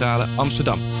Vrijwilligcentrale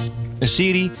Amsterdam. Een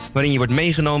serie waarin je wordt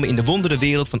meegenomen in de wondere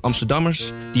wereld van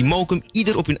Amsterdammers die mokum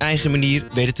ieder op hun eigen manier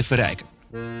weten te verrijken.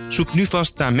 Zoek nu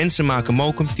vast naar Mensen maken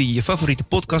mokum via je favoriete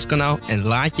podcastkanaal en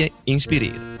laat je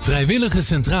inspireren. Vrijwillige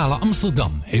Centrale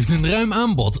Amsterdam heeft een ruim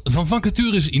aanbod van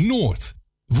vacatures in Noord.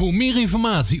 Voor meer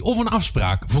informatie of een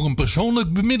afspraak voor een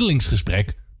persoonlijk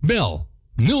bemiddelingsgesprek, bel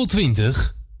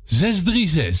 020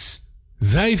 636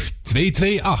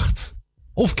 5228.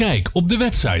 Of kijk op de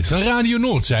website van Radio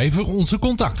Noordzij voor onze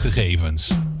contactgegevens.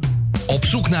 Op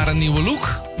zoek naar een nieuwe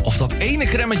look? Of dat ene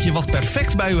cremmetje wat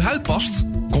perfect bij uw huid past?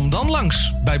 Kom dan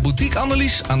langs bij Boutique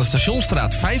Annelies aan de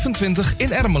Stationsstraat 25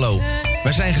 in Ermelo.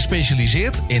 Wij zijn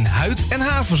gespecialiseerd in huid- en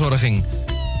haarverzorging.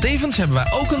 Tevens hebben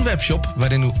wij ook een webshop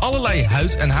waarin u allerlei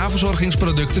huid- en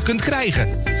haarverzorgingsproducten kunt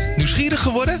krijgen. Nieuwsgierig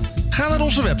geworden? Ga naar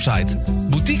onze website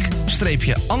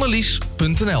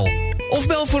boutique-annelies.nl of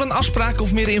bel voor een afspraak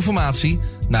of meer informatie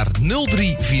naar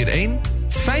 0341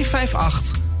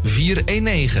 558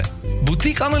 419.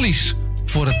 Boutique Annelies,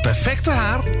 voor het perfecte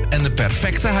haar en de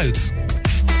perfecte huid.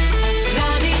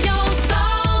 Radio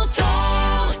Salto.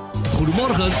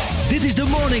 Goedemorgen, dit is de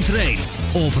Morning Train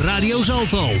op Radio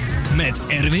Salto met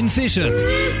Erwin Visser.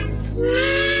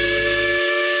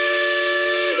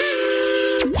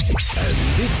 En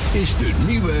dit is de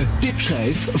nieuwe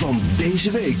tipschijf van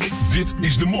deze week. Dit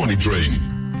is de Morning Train.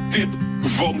 Tip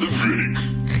van de week.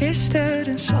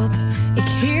 Gisteren zat ik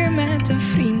hier met een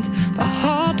vriend. We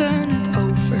hadden het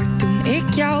over toen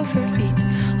ik jou verliet.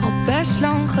 Al best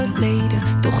lang geleden,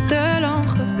 toch te lang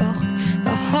gewacht. We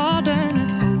hadden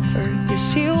het over je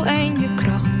ziel en je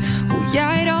kracht. Hoe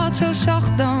jij dat zo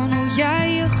zag dan, hoe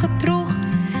jij je gedroeg.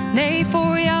 Nee,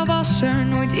 voor jou was er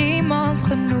nooit iemand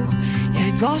genoeg.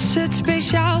 Jij was het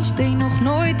speciaals, deed nog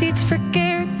nooit iets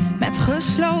verkeerd. Met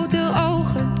gesloten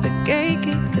ogen bekeek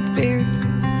ik het weer.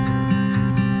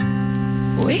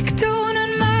 Hoe ik toen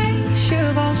een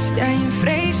meisje was, jij een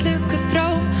vreselijke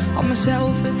droom. Had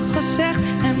mezelf het gezegd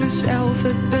en mezelf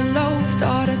het beloofd.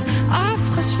 Had het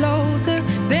afgesloten,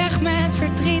 weg met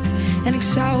verdriet. En ik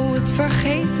zou het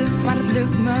vergeten, maar het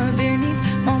lukt me weer niet.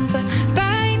 Want de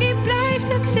pijn die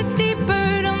blijft, het zit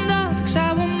dieper dan dat. Ik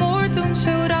zou een moord doen,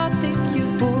 zodat ik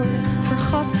je woorden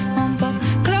vergat. Want dat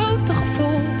klote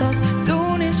gevoel dat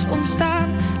toen is ontstaan,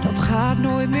 dat gaat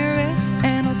nooit meer weg.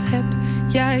 En dat heb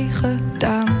jij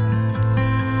gedaan.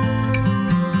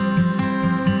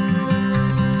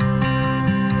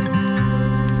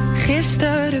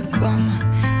 Gisteren kwam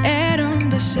er een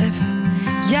besef.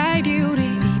 Jij duwde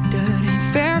iedereen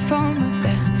ver van me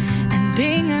weg. En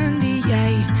dingen die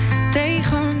jij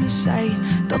zei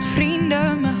dat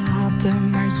vrienden me haatten,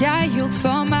 maar jij hield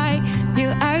van mij.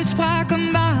 Je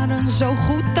uitspraken waren zo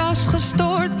goed als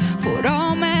gestoord.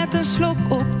 Vooral met een slok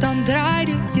op, dan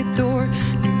draaide je door.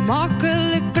 Nu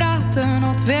makkelijk praten,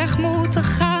 had weg moeten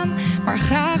gaan, maar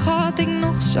graag had ik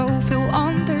nog zoveel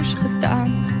anders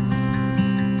gedaan.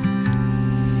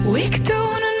 Hoe ik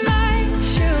toen een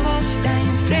meisje was, jij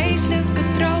een vreselijke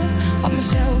droom. Had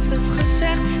mezelf het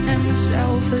gezegd en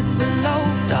mezelf het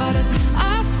beloofd. Had het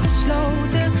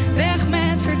afgesloten, weg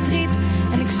met verdriet.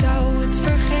 En ik zou het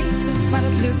vergeten, maar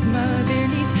dat lukt me weer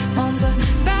niet. Want de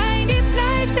pijn die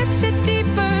blijft, het zit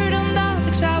dieper dan dat.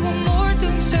 Ik zou een moord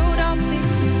doen, zodat ik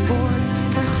je woorden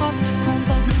vergat. Want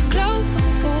dat klote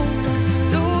gevoel dat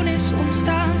toen is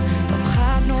ontstaan, dat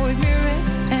gaat nooit meer weg.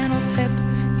 En dat heb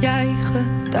jij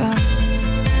gedaan.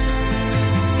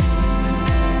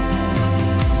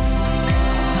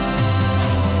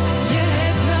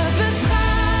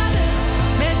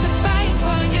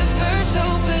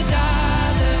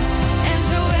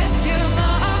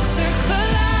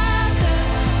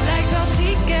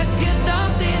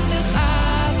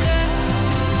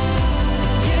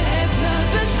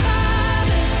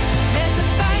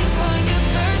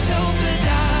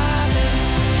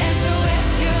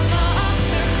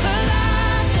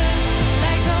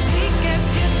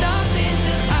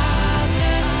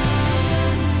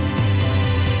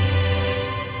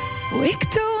 Ik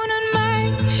toen een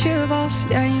meisje was,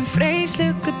 jij een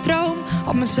vreselijke droom.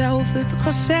 Had mezelf het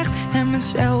gezegd en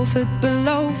mezelf het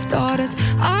beloofd. Had het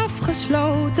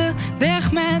afgesloten,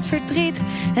 weg met verdriet.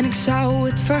 En ik zou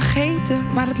het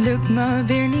vergeten, maar het lukt me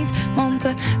weer niet. Want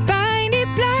de pijn die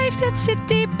blijft, het zit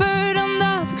dieper dan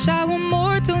dat. Ik zou een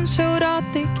moord doen, zodat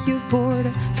ik je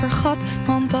woorden vergat.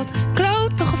 Want dat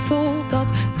klote gevoel dat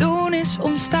toen is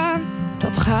ontstaan,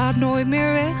 dat gaat nooit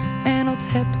meer weg. En dat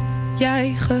heb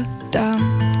jij gedaan.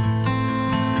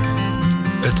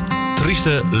 Het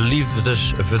trieste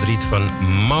liefdesverdriet van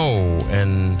Mau.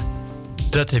 En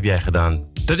dat heb jij gedaan.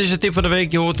 Dat is de tip van de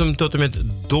week. Je hoort hem tot en met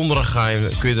donderdag.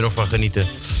 Kun je er nog van genieten.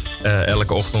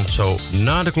 Elke ochtend zo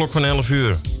na de klok van 11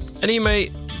 uur. En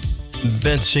hiermee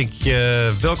wens ik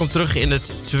je welkom terug in het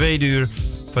tweede uur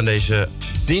van deze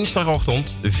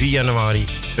dinsdagochtend 4 januari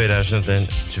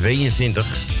 2022.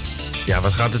 Ja,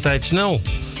 wat gaat de tijd snel.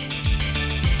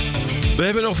 We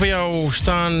hebben nog voor jou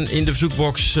staan in de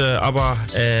verzoekbox ABBA.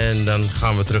 En dan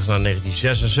gaan we terug naar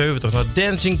 1976, naar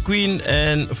Dancing Queen.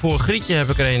 En voor Grietje heb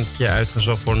ik er eentje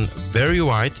uitgezocht van Barry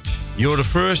White. You're the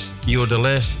first, you're the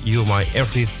last, you're my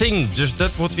everything. Dus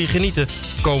dat wordt weer genieten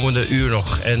komende uur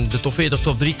nog. En de top 40,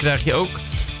 top 3 krijg je ook.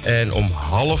 En om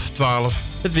 11:30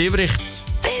 het weerbericht.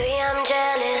 Baby, I'm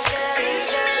jealous.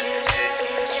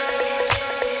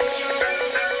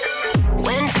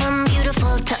 Went from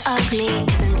beautiful to ugly,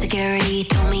 'cause insecurity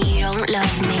told me you don't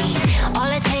love me.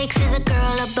 All it takes is a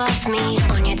girl above me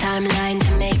on your timeline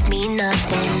to make me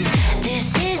nothing.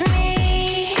 This is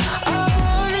me, a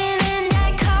woman in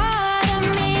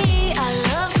dichotomy. I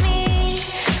love me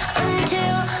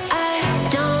until I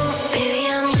don't. Baby,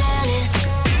 I'm jealous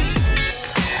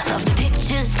of the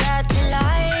pictures that you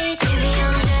like. Baby,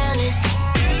 I'm jealous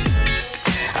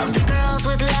of the girls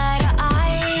with lighter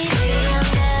eyes. Baby, I'm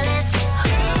jealous,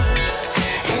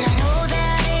 and I know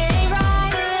that it ain't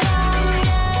right, but I'm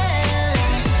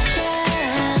jealous,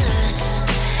 jealous,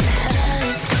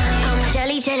 jealous. I'm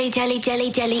jelly, jelly, jelly,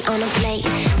 jelly on a plate.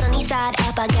 Sunny side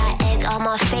up, I got egg on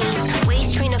my face.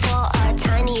 Waist trainer for a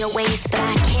tinier waist, but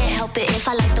I can't help it if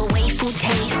I like the way food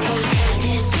tastes. Hey,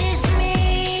 this is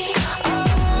me, a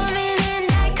woman in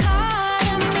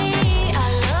dichotomy. I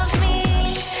love me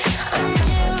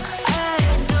until I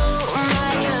don't.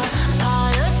 My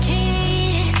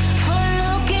apologies for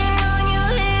looking on your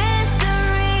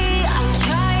history. I'm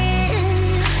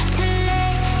trying to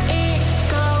let it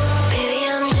go. Baby,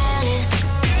 I'm jealous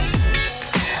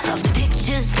of the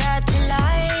pictures that you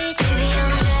like. Baby,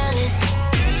 I'm jealous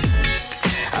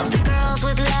of the girls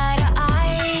with lighter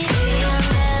eyes. Baby, I'm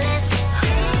jealous,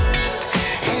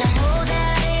 and I know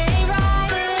that it ain't right,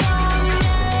 but I'm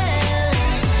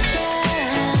jealous,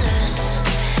 jealous,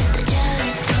 the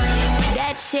jealous kind.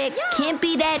 That chick can't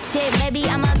be that chick, baby,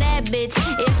 I'm a bad bitch.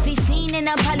 If he fiendin',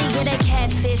 I'll probably get a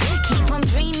catfish. Keep him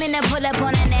dreamin' to pull up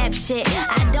on a nap shit.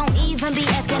 I don't even be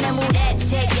asking him who that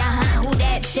chick, who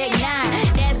that chick, nah.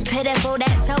 That's pitiful,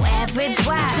 that's so average,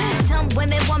 why? Some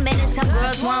women want men and some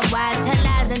girls want wise. Tell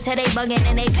lies until they buggin'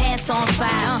 and they pants on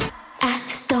fire. I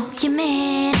stole your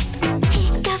man. He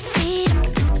got freedom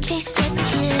to chase what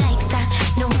he likes. I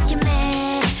know you're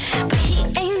mad, but he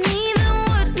ain't even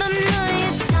worth the night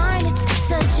of time. It's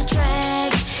such a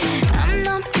drag. I'm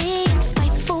not being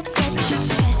spiteful, but his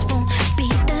stress won't be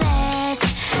the last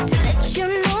to let you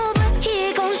know.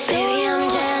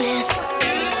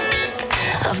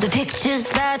 of the pictures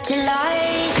that you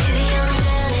like. Baby, I'm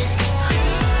jealous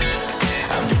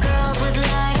of the girls with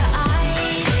lighter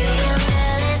eyes. Baby, I'm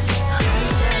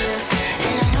jealous,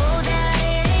 and I know that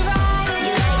it ain't right. But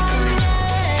you like to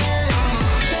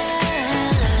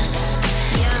jealous,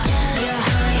 yeah, jealous,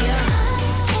 yeah.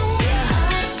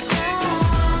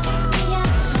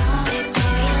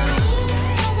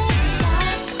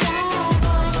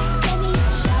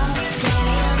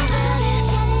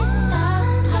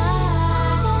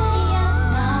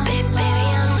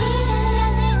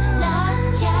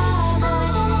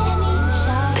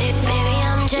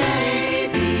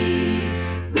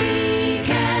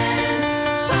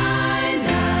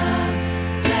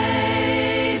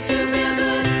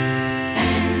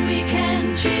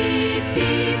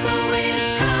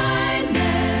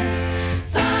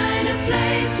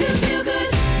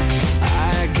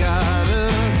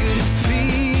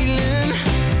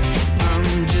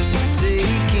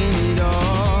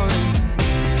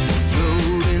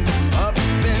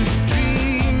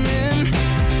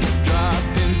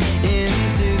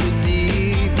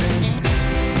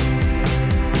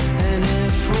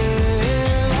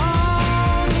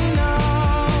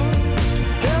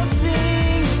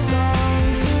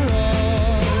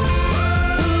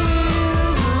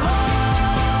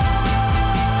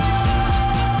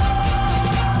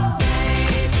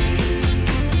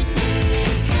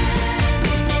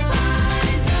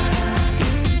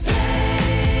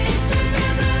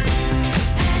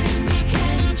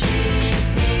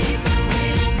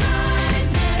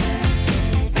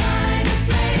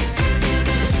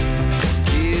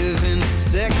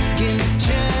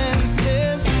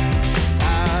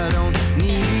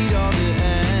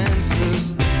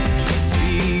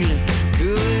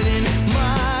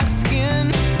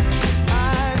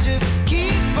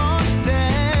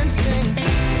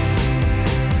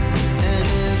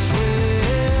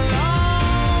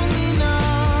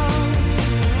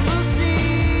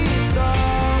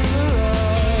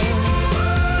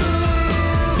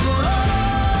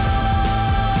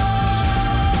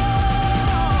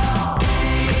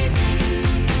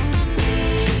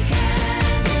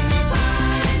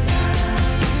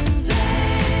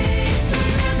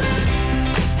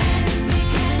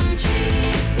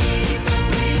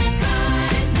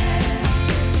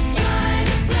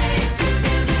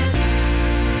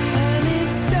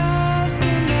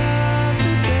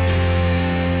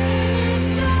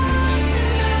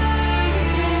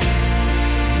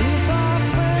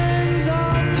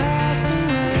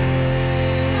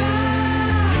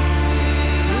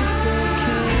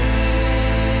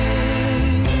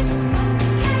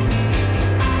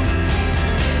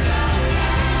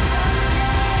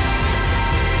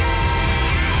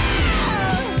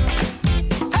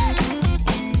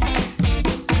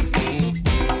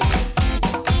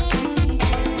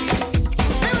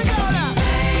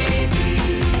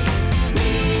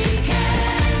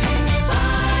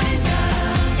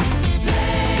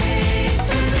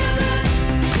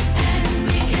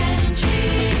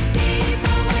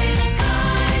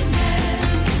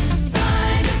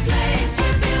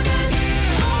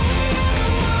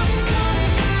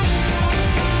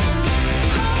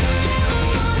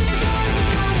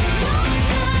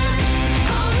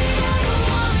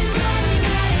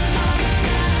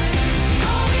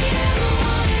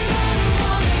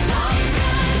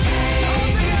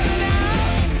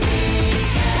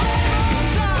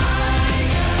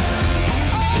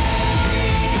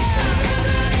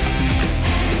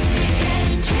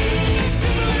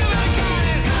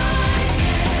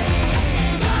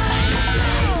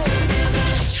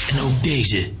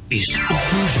 Deze is op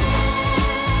verzoek.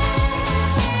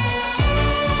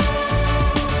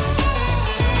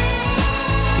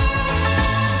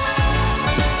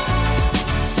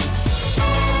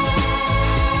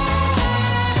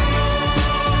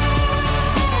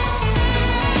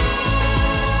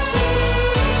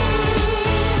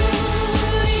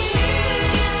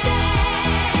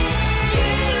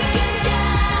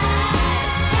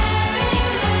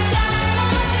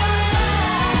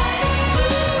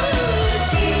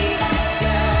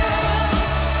 Girl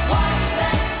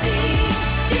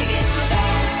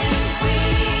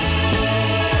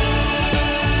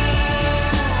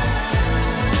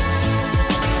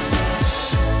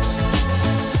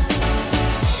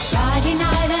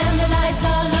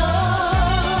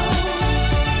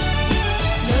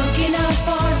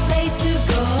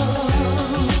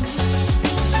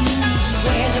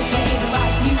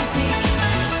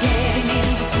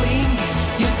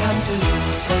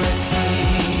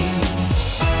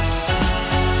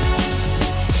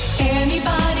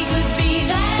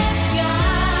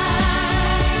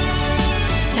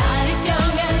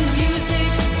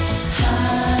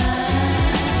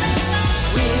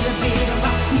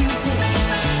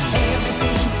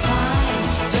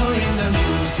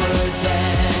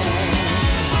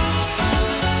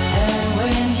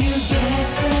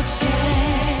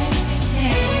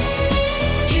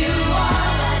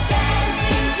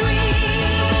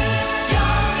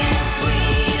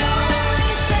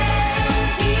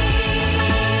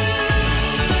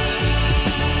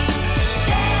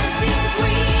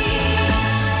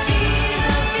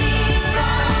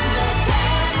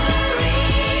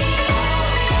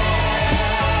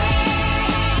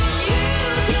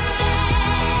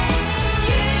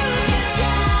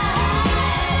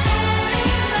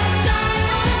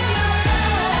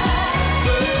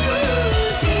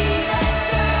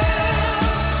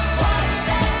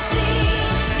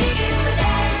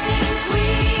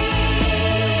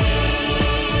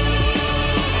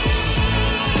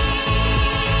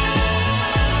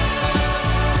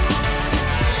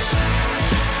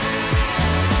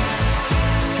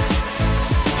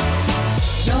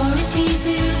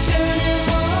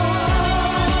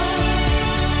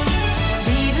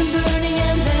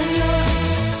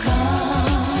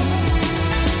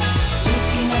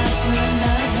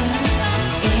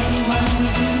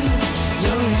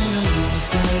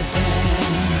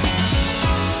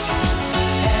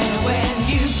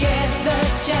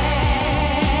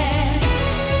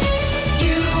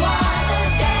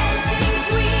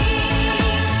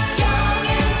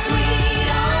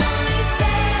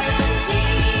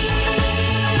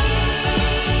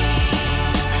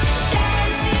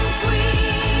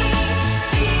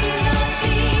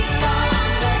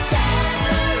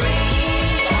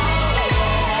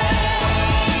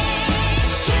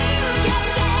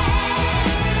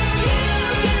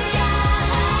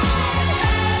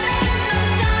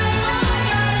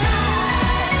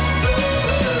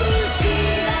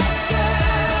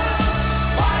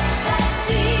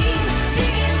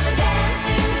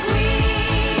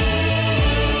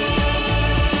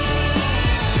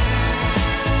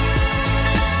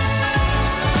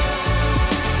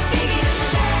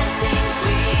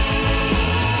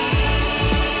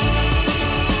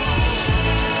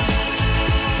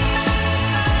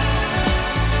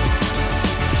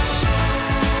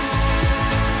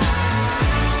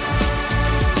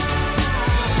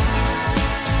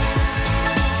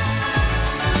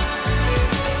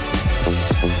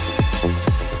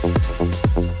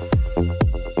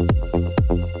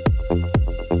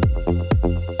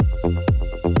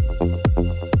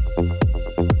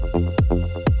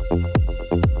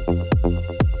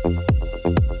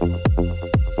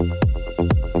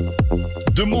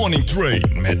The Morning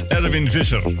Train met Erwin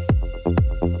Visser.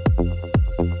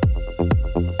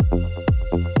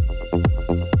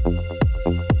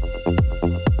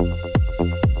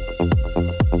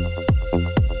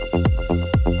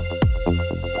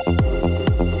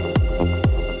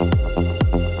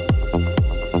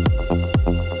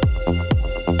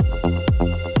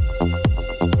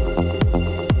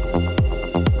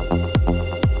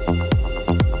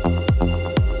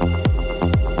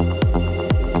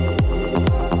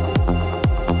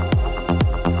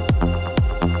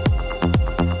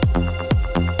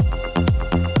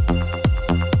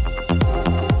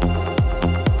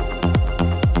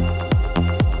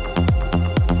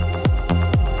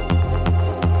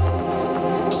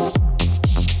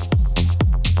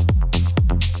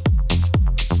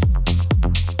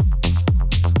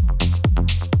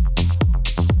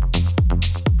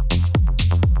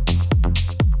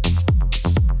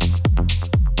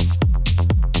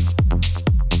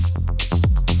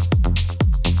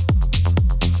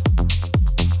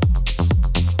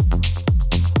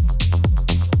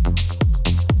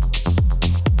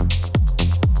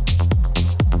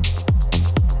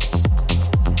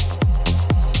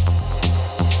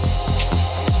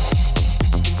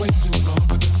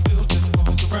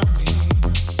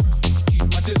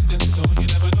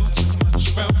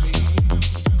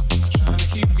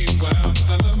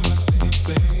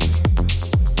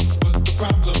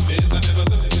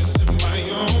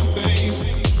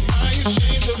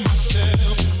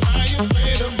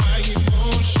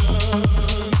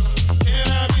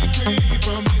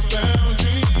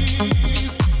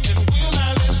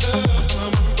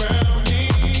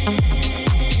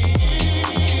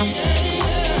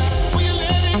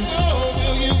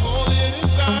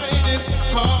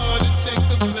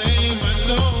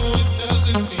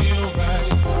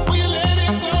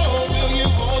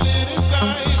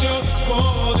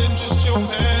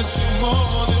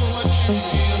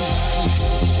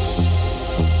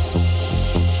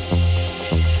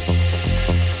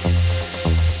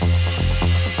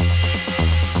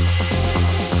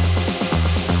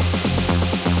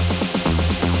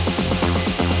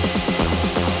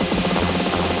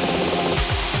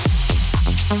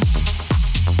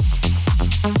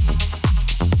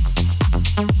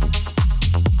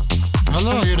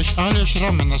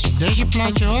 En als ik deze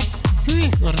plaatje hoor,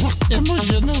 ik word echt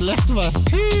emotioneel, echt waar.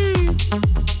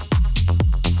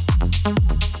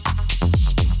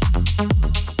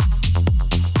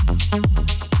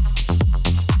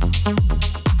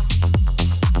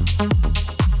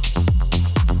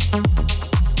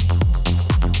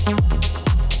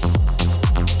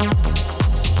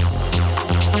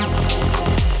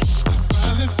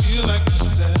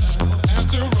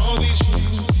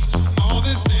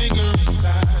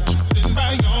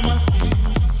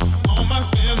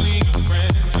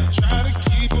 Try to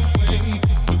keep away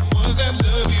the ones that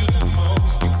love you the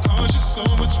most. Because you're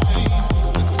so much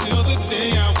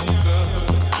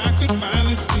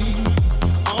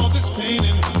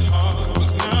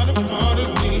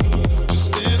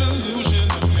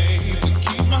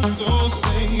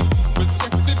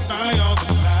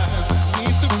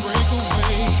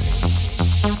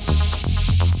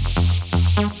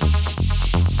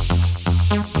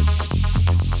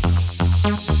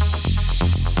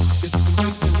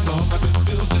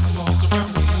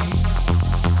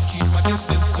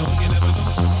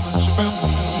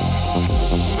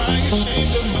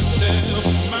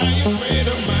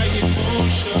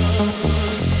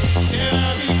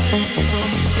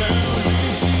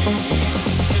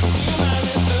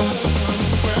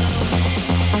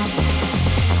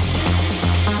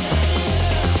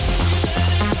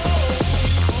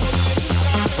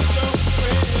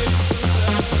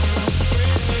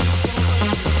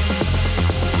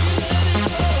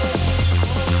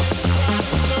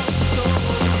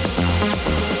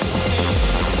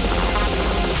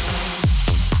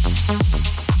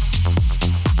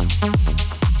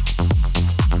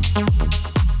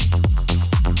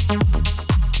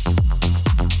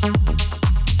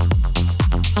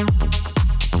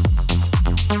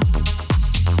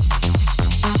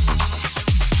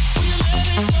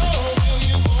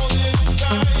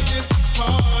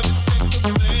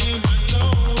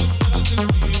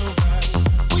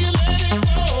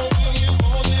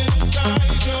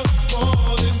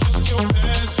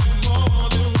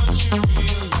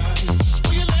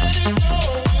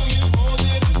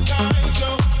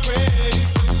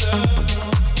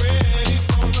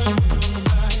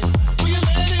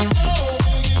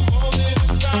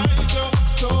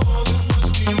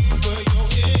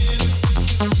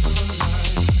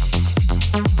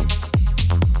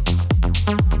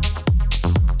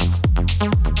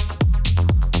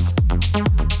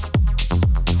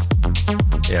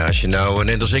Als je nou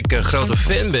net als ik een grote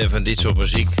fan bent van dit soort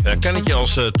muziek, dan kan ik je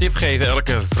als tip geven.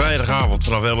 Elke vrijdagavond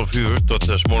vanaf 11 uur tot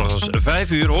 's morgens 5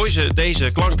 uur hoor je deze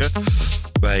klanken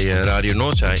bij Radio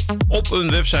Noordzee op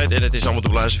een website. En het is allemaal te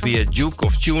beluisteren via Juke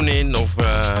of TuneIn of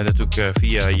natuurlijk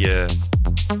via je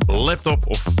laptop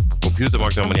of computer,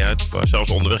 maakt helemaal niet uit. Maar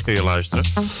zelfs onderweg kun je luisteren.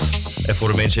 En voor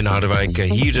de mensen in Harderwijk,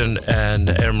 Hierden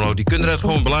en Ermelo, die kunnen het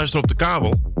gewoon beluisteren op de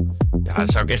kabel. Ja,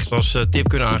 dat zou ik echt als tip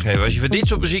kunnen aangeven. Als je van dit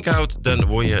soort muziek houdt, dan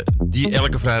word je die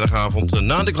elke vrijdagavond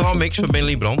na de Grand Mix van Ben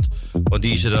Liebrand. Want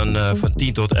die is er dan van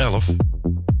 10 tot 11.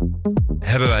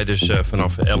 Hebben wij dus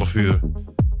vanaf 11 uur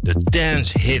de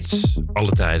dance hits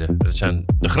alle tijden. Dat zijn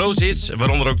de grootste hits,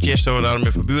 waaronder ook Chesto en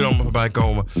Armin van Buuren allemaal voorbij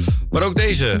komen. Maar ook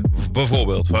deze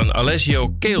bijvoorbeeld van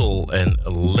Alessio Kill en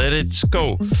Let It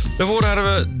Go. Daarvoor hadden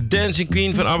we Dancing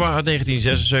Queen van ABBA uit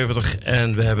 1976.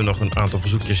 En we hebben nog een aantal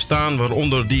verzoekjes staan,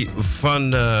 waaronder die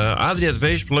van Adriaan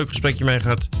Wees. Leuk gesprekje mee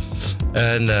gehad.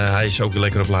 En hij is ook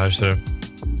lekker op luisteren.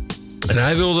 En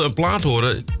hij wilde een plaat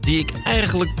horen die ik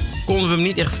eigenlijk konden we hem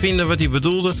niet echt vinden wat hij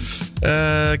bedoelde.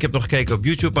 Ik heb nog gekeken op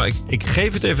YouTube, maar ik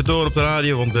geef het even door op de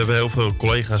radio, want we hebben heel veel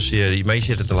collega's die mee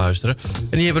zitten te luisteren.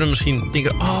 En die hebben er misschien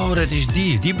denken, oh, dat is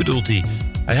die bedoelt hij.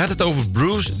 Hij had het over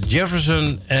Bruce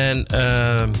Jefferson en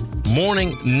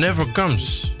Morning Never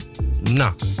Comes.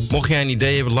 Nou, mocht jij een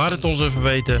idee hebben, laat het ons even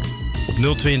weten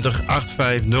op 020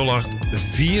 8508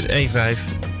 415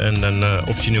 en dan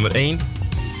optie nummer 1.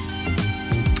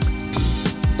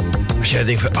 Als jij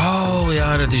denkt van, oh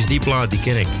ja, dat is die plaat, die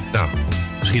ken ik. Nou,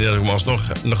 misschien had ik hem alsnog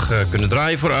nog kunnen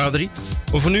draaien voor Adrie.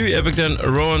 Maar voor nu heb ik dan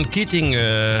Rowan Keating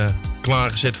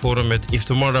klaargezet voor hem met If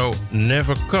Tomorrow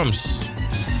Never Comes.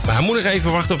 Maar hij moet nog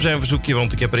even wachten op zijn verzoekje,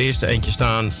 want ik heb er eerst eentje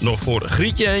staan nog voor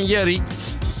Grietje en Jerry.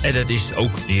 En dat is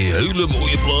ook die hele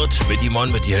mooie plaat met die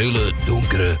man met die hele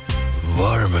donkere,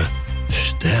 warme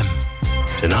stem.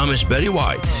 Zijn naam is Barry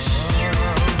White.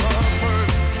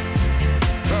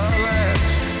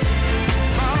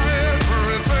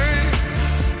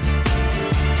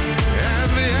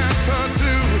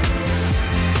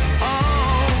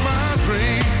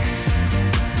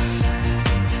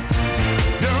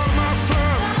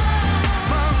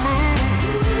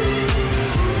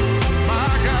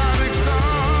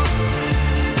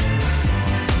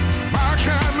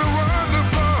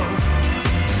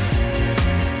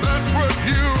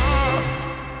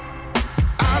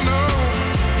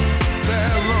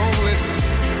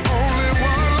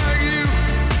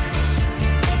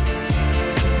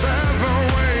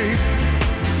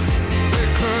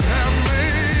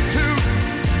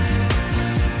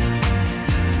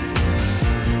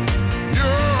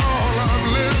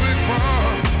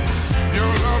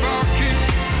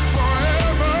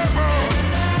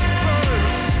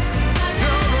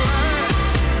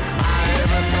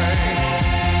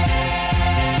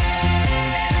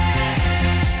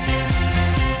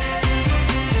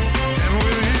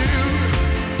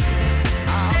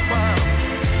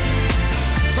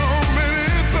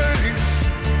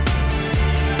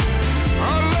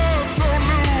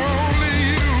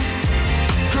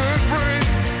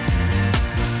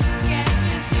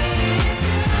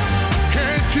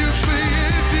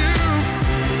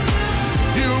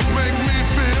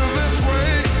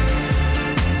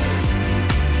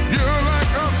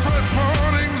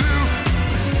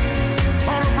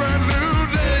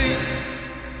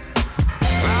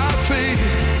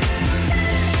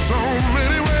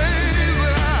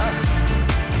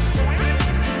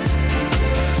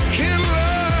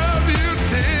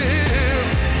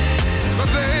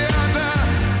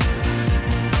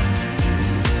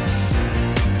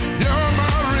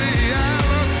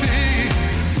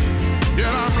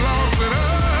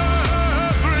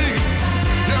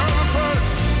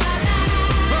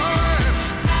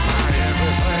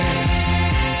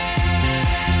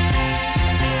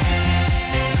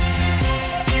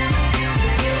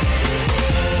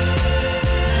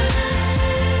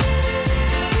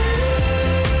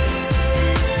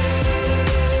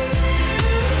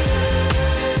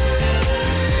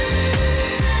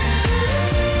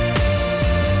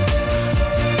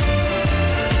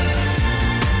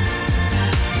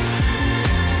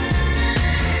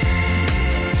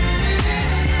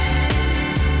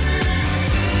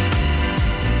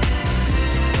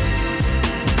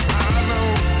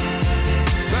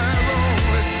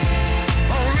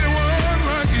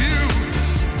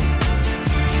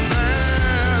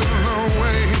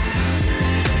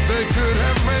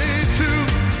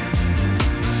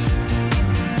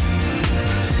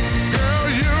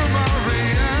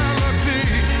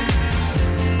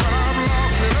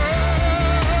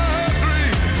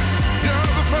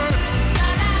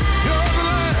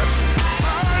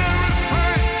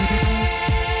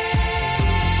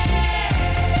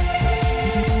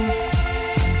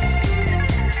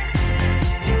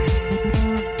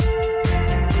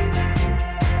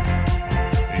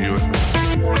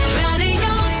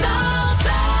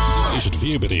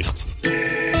 weerbericht.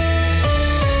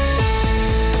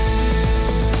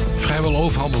 Vrijwel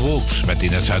overal bewolkt, met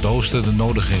in het zuidoosten de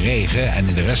nodige regen en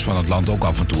in de rest van het land ook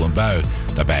af en toe een bui.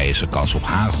 Daarbij is er kans op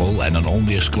hagel en een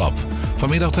onweersklap.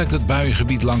 Vanmiddag trekt het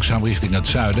buiengebied langzaam richting het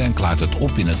zuiden en klaart het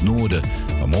op in het noorden.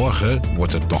 Vanmorgen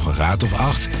wordt het nog een graad of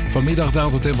 8. Vanmiddag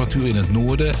daalt de temperatuur in het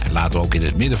noorden en later ook in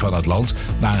het midden van het land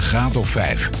naar een graad of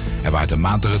 5. Er waait een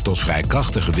matige tot vrij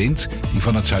krachtige wind die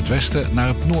van het zuidwesten naar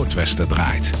het noordwesten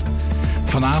draait.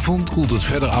 Vanavond koelt het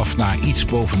verder af naar iets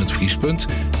boven het vriespunt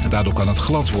en daardoor kan het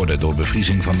glad worden door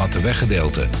bevriezing van natte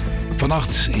weggedeelten.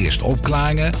 Vannacht eerst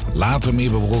opklaringen, later meer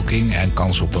bewolking en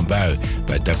kans op een bui.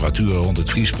 Bij temperaturen rond het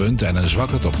vriespunt en een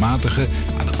zwakke tot matige,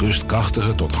 aan de kust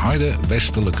krachtige tot harde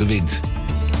westelijke wind.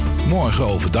 Morgen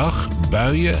overdag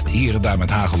buien, hier en daar met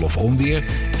hagel of onweer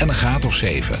en een graad of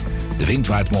 7. De wind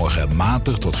waait morgen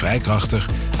matig tot vrij krachtig,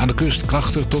 aan de kust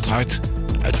krachtig tot hard,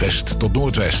 uit west tot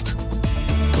noordwest.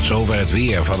 Tot zover het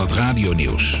weer van het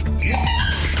radionieuws.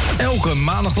 Elke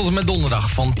maandag tot en met donderdag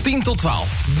van 10 tot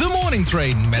 12. The Morning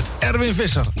Train met Erwin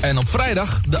Visser. En op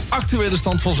vrijdag de actuele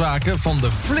stand van zaken van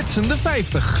de flitsende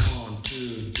 50.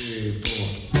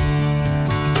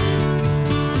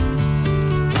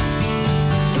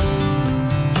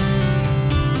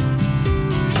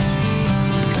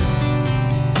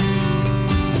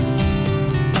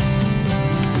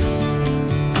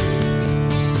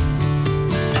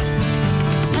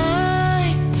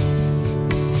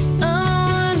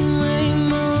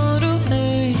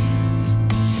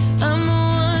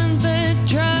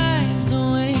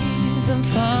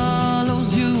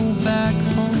 Follows you back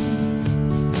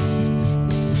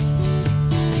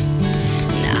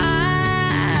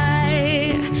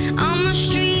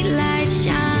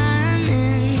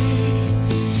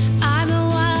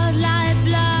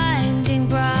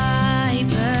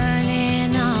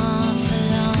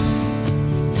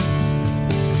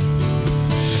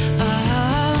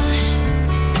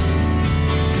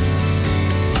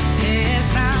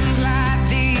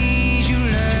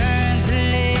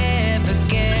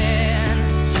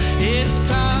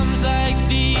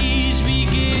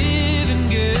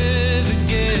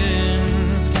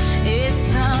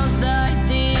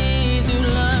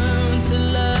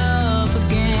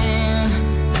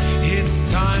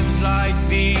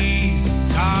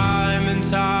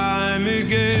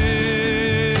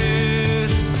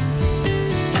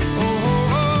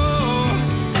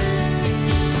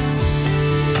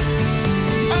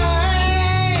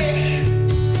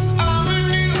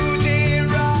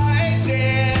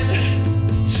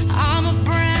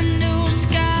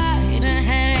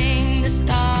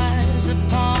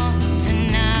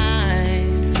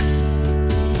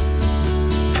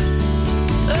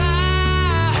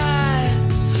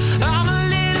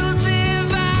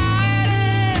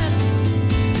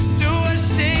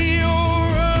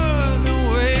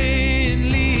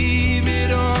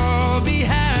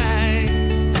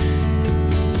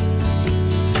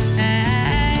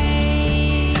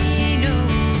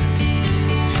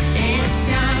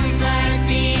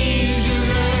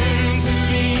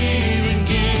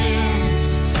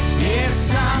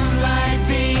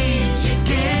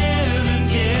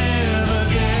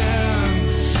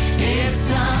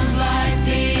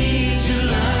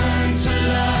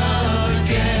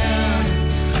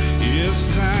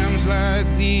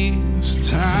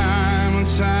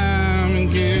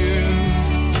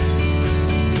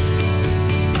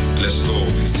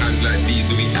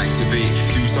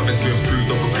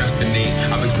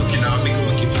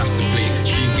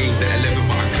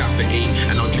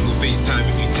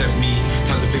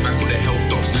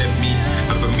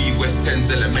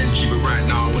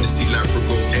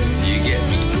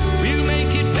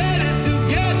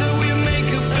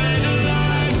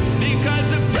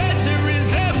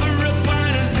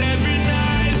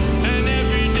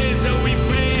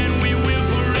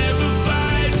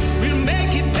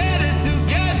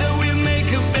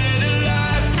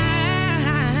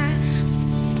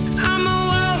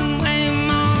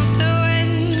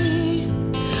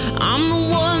I'm the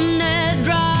one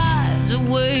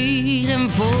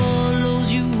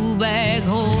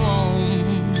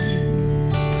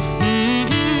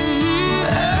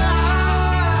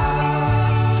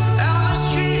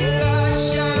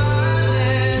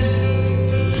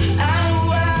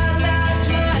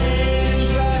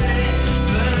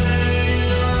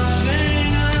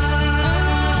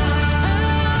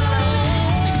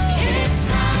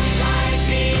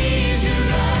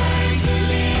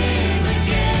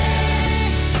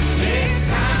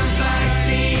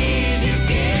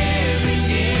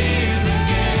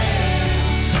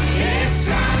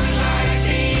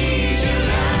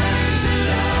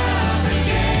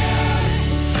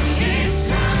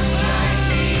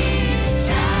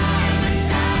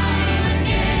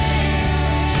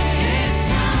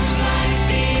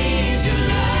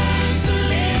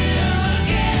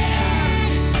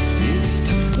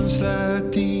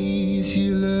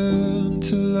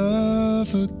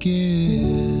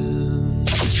again.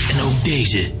 En ook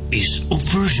deze is op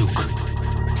verzoek.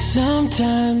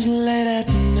 Sometimes late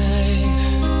at night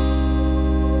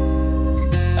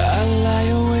I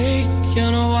lie awake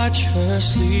and I watch her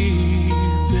sleeping.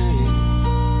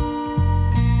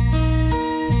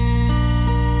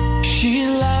 She's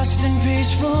lost in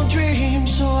peaceful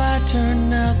dreams, so I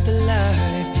turn out the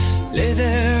light, lay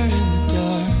there in the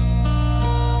dark.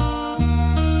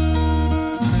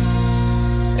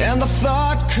 And the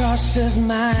thought crosses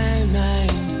my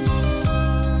mind,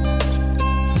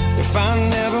 if I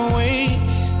never wake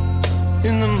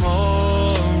in the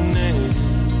morning,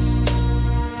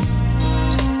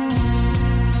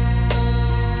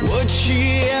 would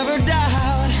she ever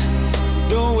doubt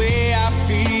the way I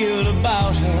feel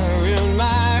about her in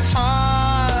my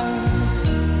heart?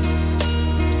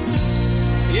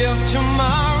 If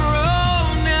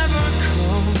tomorrow never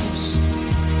comes,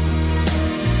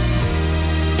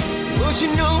 will she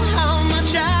know how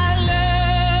much I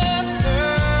love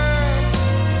her?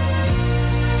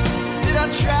 Did I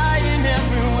try in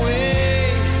every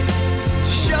way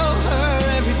to show her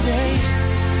every day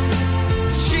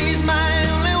she's my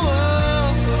only one?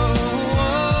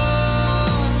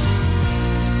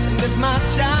 And if my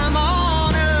time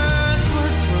on earth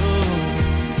were through,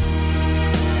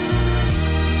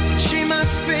 she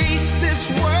must face this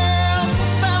world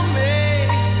without me.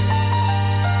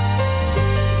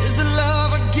 Is the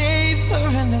love I gave her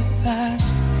in the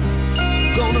past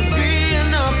gonna be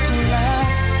enough to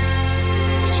last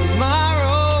if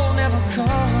tomorrow never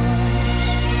comes?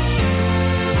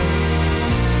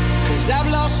 'Cause I've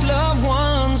lost loved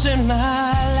ones in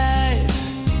my life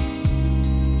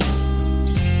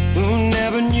who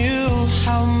never knew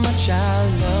how much I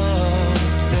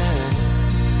loved them.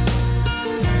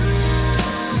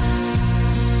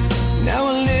 Now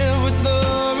I live with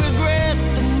the regret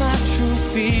that my true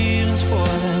feelings for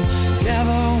them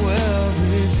never were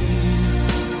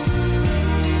revealed.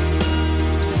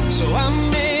 So I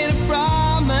made a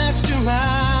promise to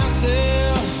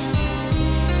myself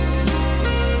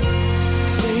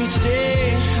to each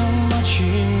day how much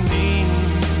he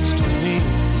means to me,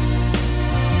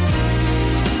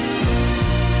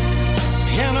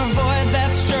 and avoid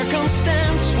that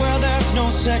circumstance where there's no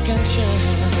second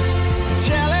chance to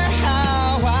tell her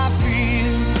how I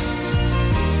feel.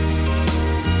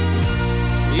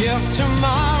 If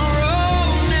tomorrow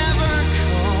never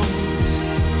comes,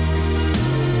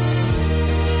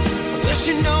 will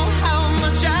she know how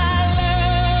much I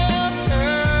love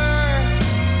her?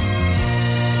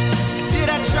 Did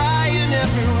I try in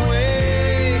every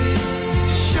way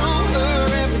to show her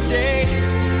every day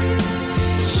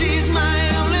she's my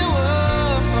only one?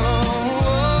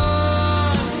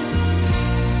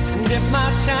 And if my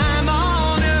time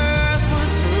on earth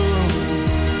were through,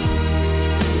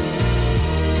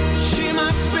 she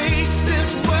must face this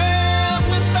world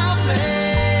without me.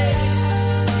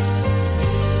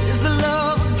 Is the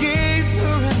love I gave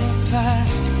her in the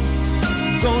past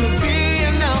gonna be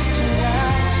enough to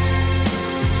last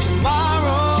if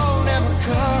tomorrow never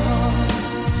comes?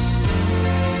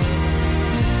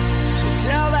 To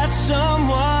tell that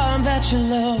someone that you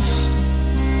love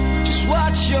just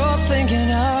what you're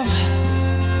thinking of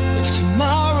if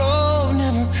tomorrow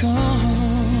never comes.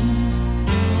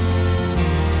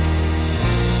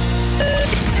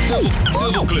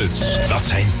 Dubbelkluts. Dat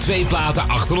zijn 2 platen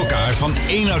achter elkaar van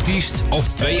 1 artiest of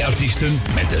 2 artiesten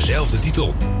met dezelfde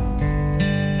titel.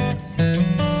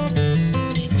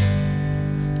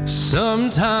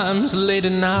 Sometimes late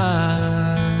at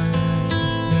night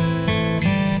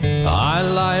I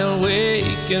lie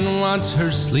awake and watch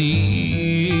her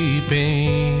sleeping.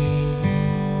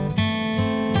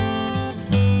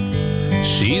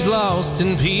 She's lost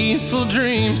in peaceful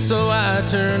dreams, so I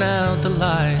turn out the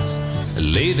lights and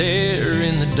lay there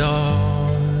in the dark.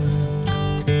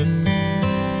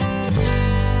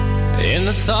 And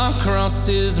the thought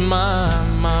crosses my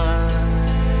mind,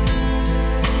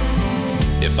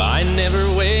 if I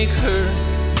never wake her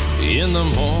in the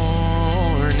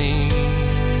morning,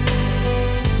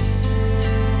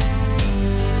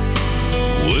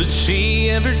 would she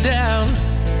ever doubt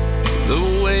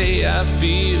the way I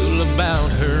feel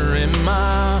about her in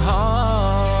my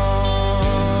heart?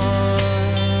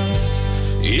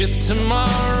 If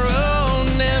tomorrow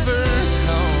never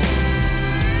comes,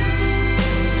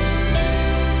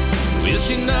 will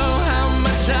she know how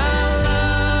much I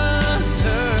loved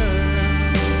her?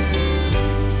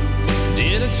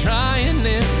 Did I try in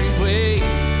every way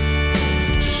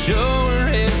to show her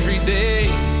every day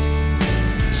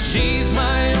she's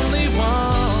my only one?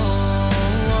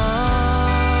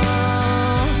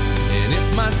 And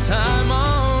if my time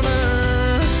on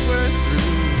earth were through,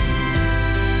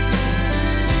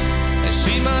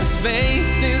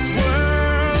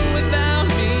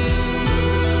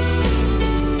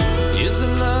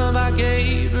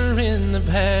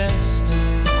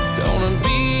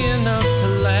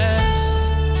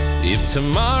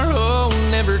 tomorrow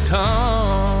never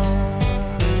comes.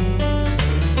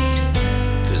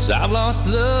 'Cause I've lost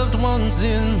loved ones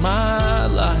in my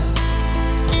life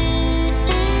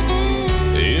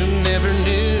who never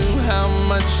knew how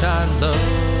much I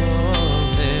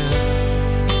loved them.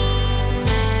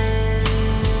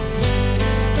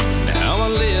 Now I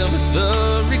live with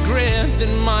the regret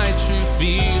that my true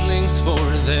feelings for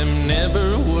them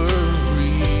never were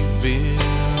revealed.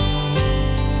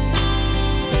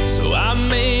 So I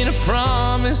made a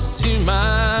promise to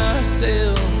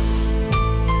myself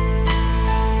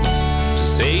to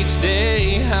say each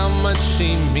day how much she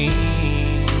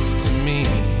means to me,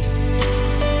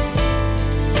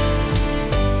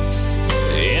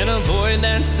 and avoid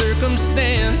that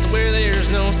circumstance where there's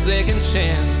no second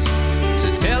chance to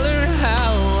tell her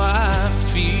how I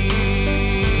feel.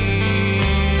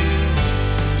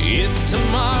 If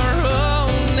tomorrow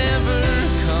never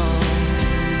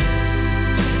comes,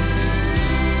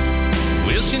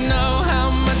 will she know how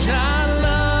much I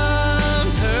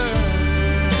loved her?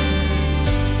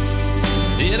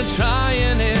 Did I try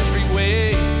in every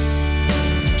way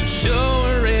to show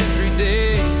her every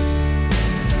day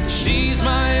that she's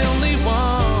my only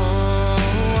one?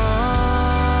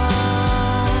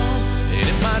 And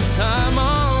if my time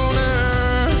on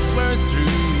earth were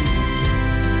through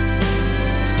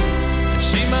and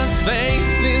she must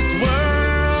face this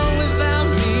world without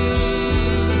me,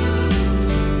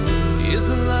 is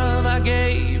the love I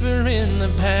gave her in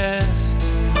the past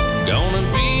gonna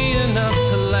be enough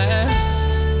to last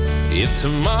if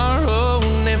tomorrow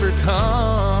never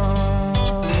comes?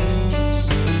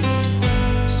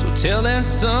 So tell that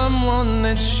someone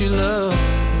that you love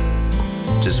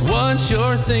just what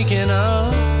you're thinking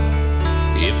of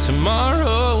if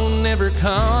tomorrow never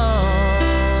comes.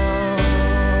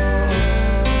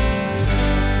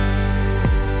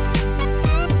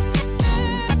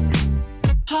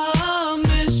 I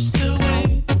miss the way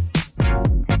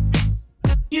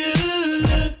you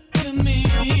look at me.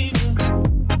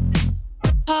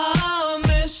 I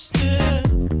missed it.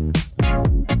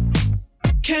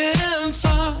 Can't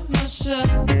find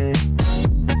myself.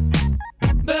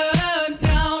 But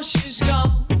now she's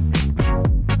gone.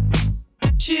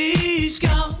 She's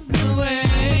gone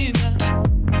away now.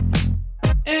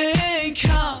 Ain't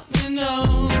coming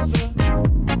over.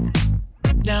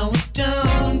 Now it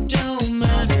don't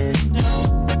matter now.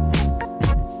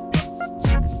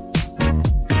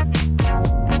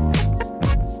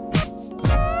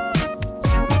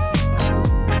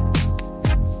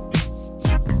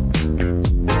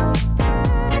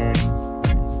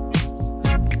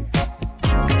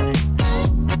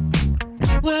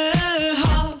 Where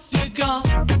have you gone?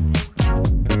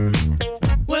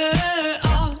 Where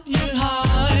are you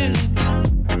hiding?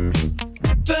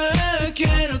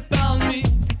 Forget about me.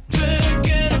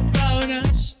 Forget about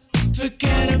us.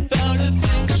 Forget about the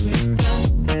things we've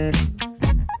done.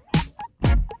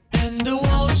 And the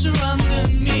walls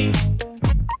surrounding me.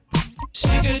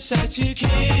 Secrets that you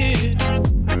keep.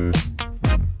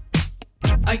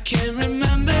 I can't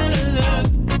remember the look.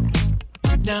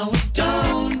 Now it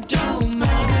don't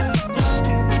matter.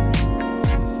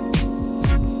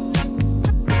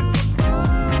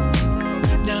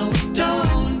 Now it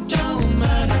don't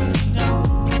matter.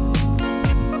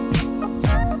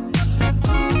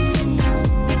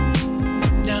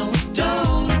 Now it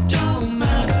don't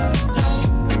matter.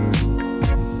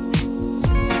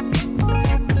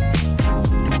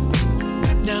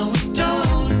 Now it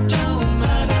don't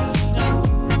matter.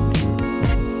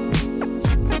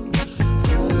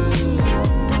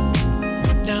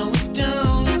 Now it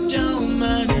don't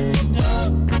matter.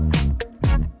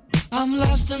 I'm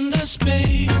lost in the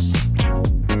space.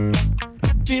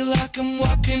 Feel like I'm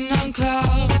walking on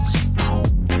clouds.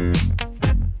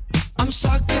 I'm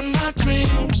stuck in my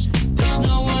dreams. There's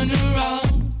no one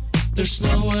around. There's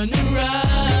no one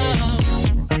around.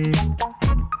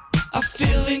 I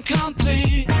feel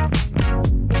incomplete.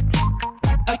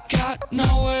 I got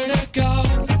nowhere to go.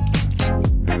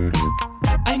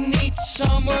 I need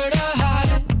somewhere to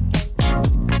hide.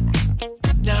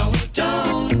 Now it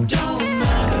don't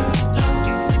matter.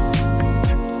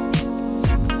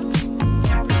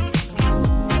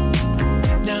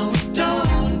 Now it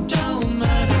don't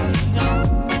matter.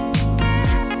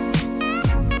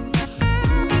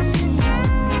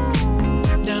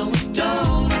 Now it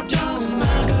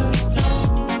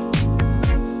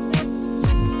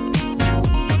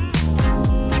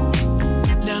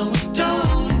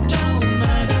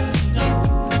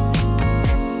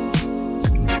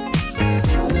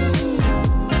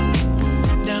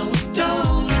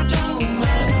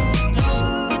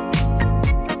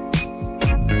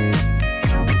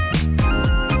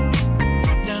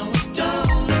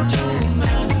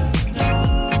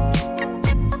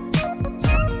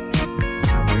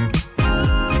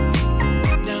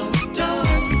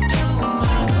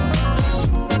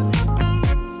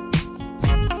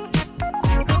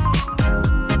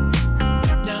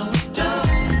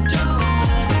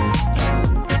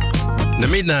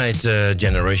Midnight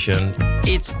Generation,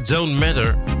 It Don't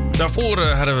Matter. Daarvoor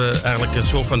hadden we eigenlijk een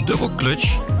soort van dubbel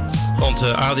clutch. Want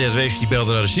Adriaan Wees die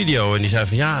belde naar de studio en die zei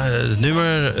van ja, het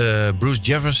nummer, Bruce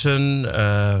Jefferson.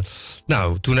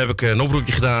 Nou, toen heb ik een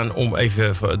oproepje gedaan om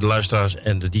even voor de luisteraars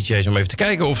en de DJ's om even te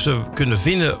kijken of ze kunnen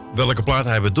vinden welke plaat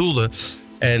hij bedoelde.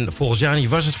 En volgens Jani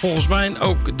was het volgens mij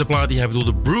ook de plaat die hij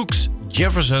bedoelde, Brooks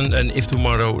Jefferson en If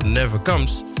Tomorrow Never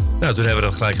Comes. Nou, toen hebben we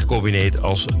dat gelijk gecombineerd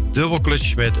als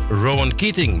dubbelclutch met Rowan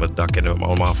Keating. Want daar kennen we hem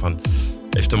allemaal van.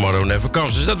 If Tomorrow Never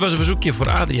Comes. Dus dat was een verzoekje voor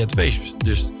Adriaan Wees.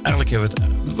 Dus eigenlijk hebben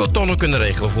we het toch nog kunnen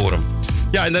regelen voor hem.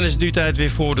 Ja, en dan is het nu tijd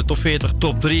weer voor de Top 40,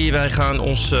 Top 3. Wij gaan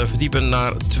ons verdiepen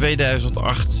naar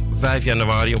 2008, 5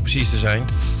 januari om precies te zijn.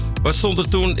 Wat stond er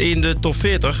toen in de Top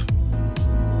 40?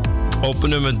 Op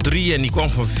nummer 3, en die kwam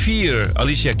van 4,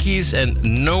 Alicia Keys en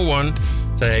No One.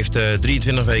 Zij heeft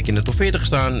 23 weken in de Top 40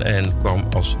 gestaan en kwam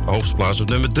als hoogste plaats op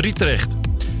nummer 3 terecht.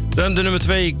 Dan de nummer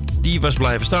 2, die was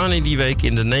blijven staan in die week.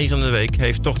 In de 9e week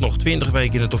heeft toch nog 20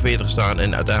 weken in de Top 40 gestaan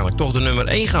en uiteindelijk toch de nummer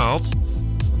 1 gehaald.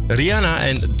 Rihanna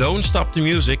en Don't Stop the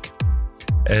Music.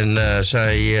 En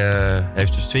zij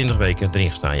heeft dus 20 weken erin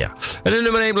gestaan, ja. En de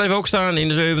nummer 1 bleef ook staan in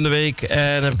de 7e week.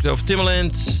 En dan heb ik het over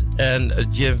Timbaland en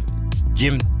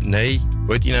hoe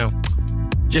heet die nou?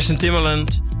 Justin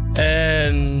Timbaland.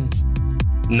 En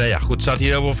nou ja, goed, het staat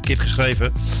hier helemaal verkeerd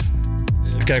geschreven.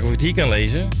 Even kijken of ik het hier kan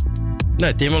lezen.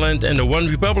 Nee, Timbaland en The One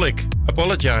Republic.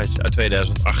 Apologize uit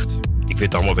 2008. Ik vind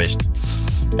het allemaal best.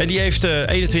 En die heeft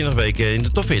 21 weken in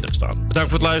de top 40 gestaan. Bedankt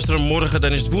voor het luisteren. Morgen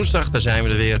dan is het woensdag. Daar zijn we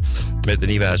er weer met de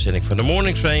nieuwe uitzending van de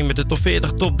Morning Train. Met de top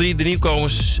 40, top 3, de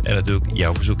nieuwkomers. En natuurlijk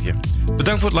jouw verzoekje.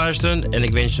 Bedankt voor het luisteren. En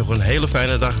ik wens je nog een hele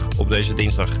fijne dag op deze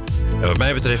dinsdag. En wat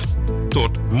mij betreft,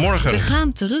 tot morgen. We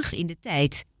gaan terug in de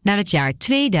tijd naar het jaar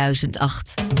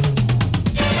 2008.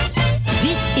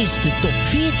 Dit is de top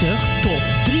 40, top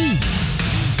 3.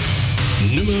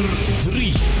 Nummer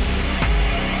 3.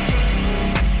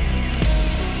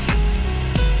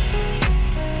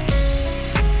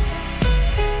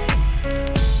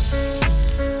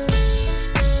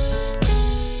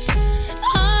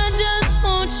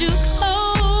 You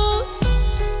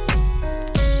close,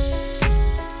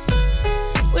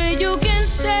 where you can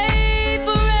stay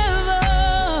forever.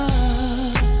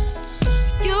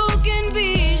 You can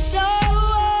be so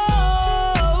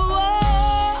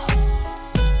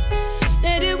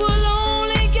that it will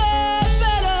only get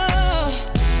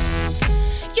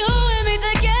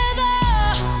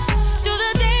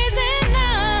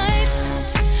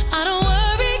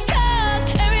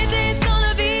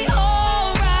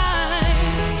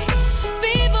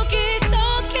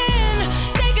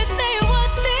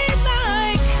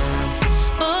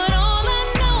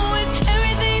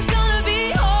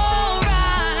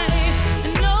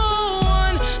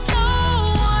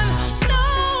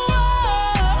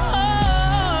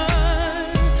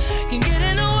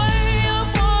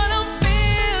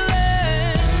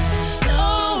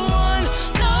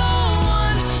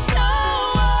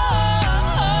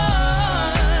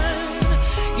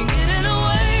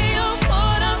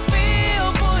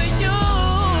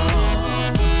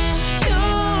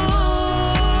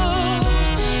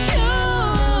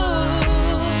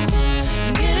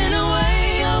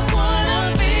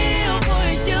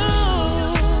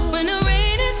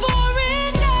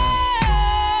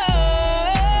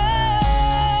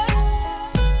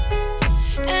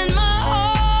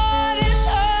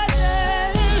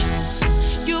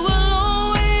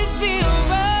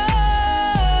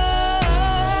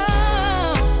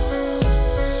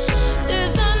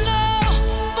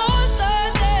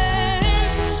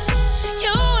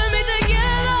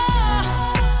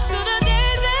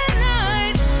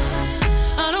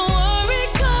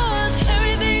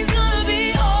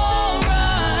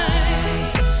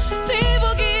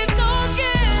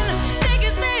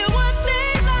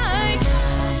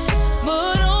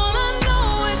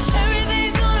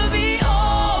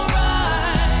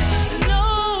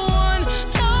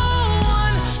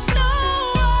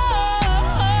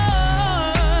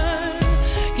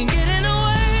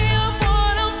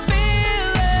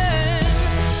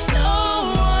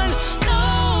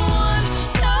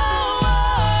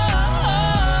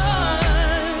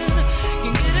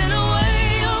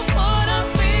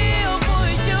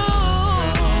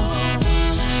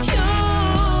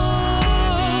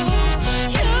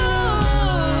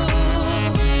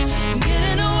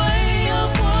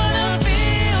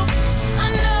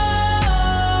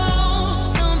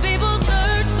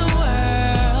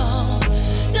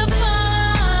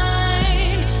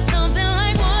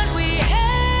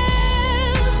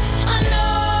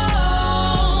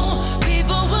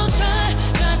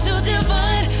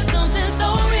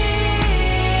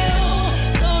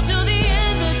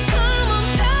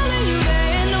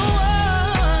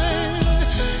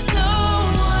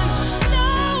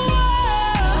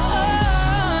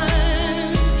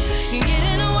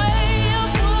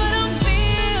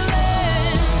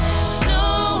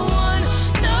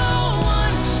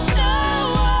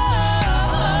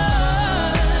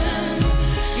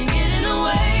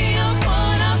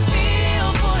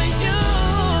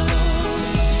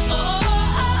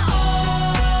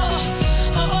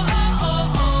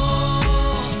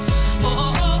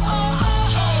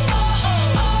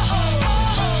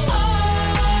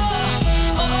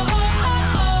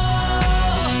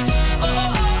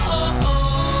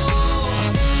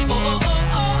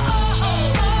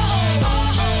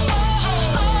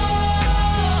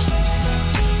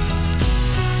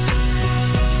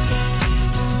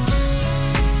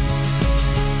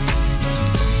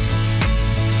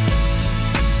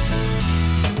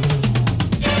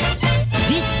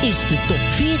is de top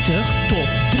 40 top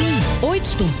 3. Ooit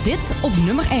stond dit op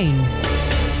nummer 1.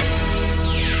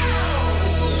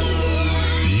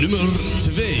 Nummer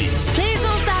 2. Please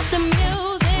don't stop the music.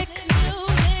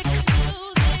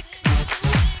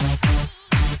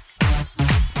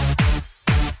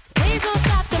 Please don't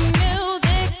stop the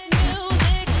music.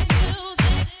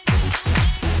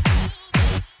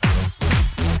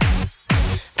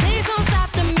 Please don't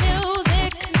stop the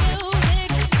music.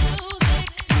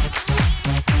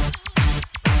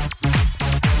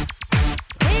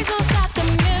 Please don't stop the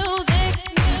music.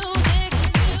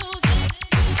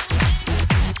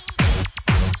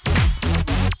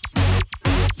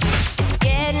 It's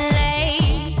getting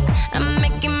late. I'm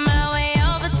making my way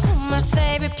over to my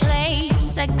favorite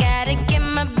place. I gotta get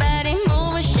my body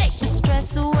moving, shake the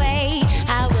stress away.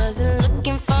 I wasn't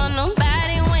looking for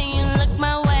nobody when you look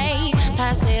my way.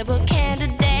 Possible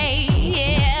candidate,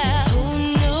 yeah. Who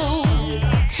knew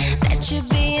that you'd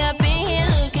be up in here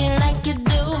looking like you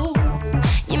do?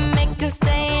 You make us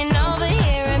staying over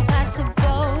here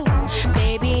impossible.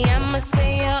 Baby, I'ma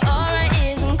say your aura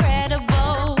is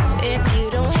incredible. If you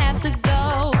don't have to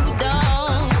go,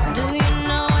 don't. Do you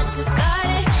know what you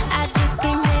started? I just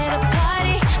came here to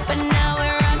party, but now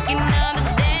we're rocking on the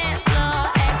dance floor,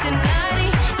 acting naughty.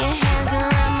 Your hands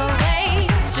around my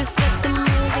waist, just let the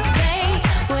music play.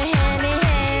 We're hand in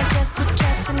hand, just to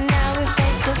trust, and now we're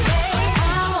face to face. I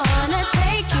wanna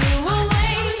take you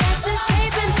away, let's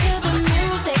escape into the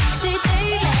music. DJ,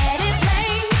 let it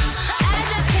play. I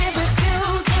just can't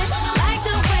refuse it, like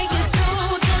the way you do.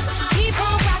 Just keep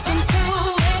on rocking to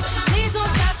it. Please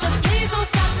don't stop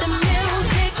the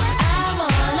music. I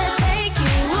wanna take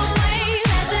you away,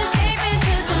 let's escape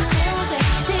into the music.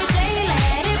 DJ,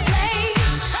 let it play.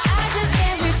 I just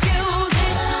can't refuse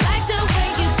it, like the way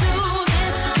you do.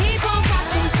 Just keep on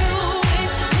rocking to it.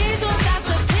 Please don't stop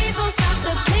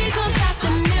the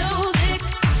music.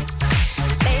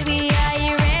 Baby, are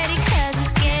you ready? 'Cause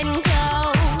it's getting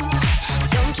close.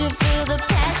 Don't you feel the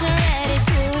passion ready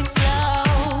to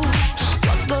explode?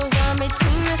 What goes on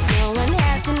between us, no one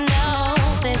has to know.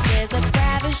 This is a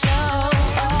private show.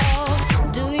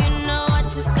 Do you know what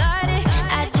you started?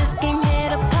 I just came here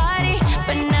to party,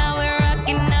 but now we're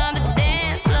rocking on the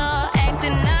dance floor,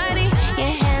 acting naughty.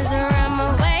 Your hands around my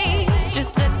waist,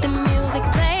 just let the music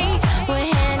play. We're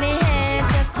hand in hand,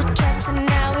 just to trust, and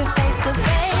now we're face to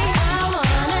face. I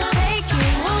wanna take you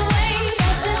away,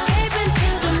 let's escape into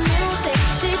the music.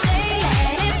 DJ,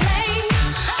 let it play.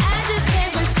 I just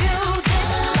can't refuse it,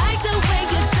 like the way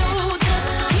you do. Just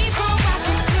keep on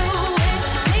rocking to it.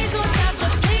 Please don't stop the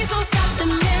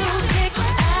music.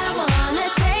 I wanna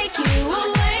take you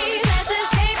away, let's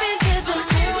escape into the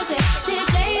music.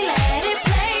 DJ, let it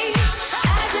play. I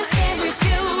just can't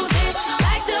refuse it,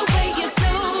 like the way you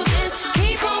do. This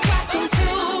keep on rocking to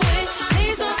it.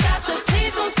 Please don't stop the music.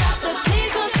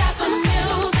 Please don't stop the music.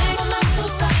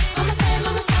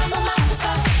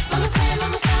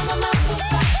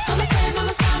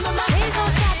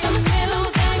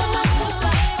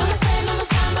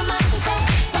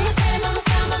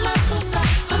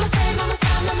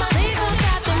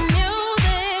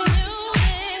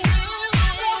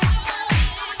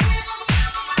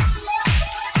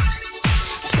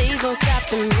 Please don't stop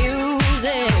the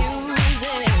music.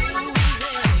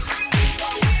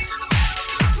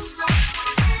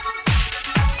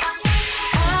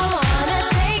 I wanna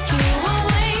take you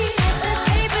away, let's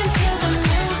escape into the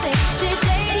music. DJ,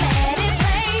 let it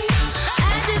play. I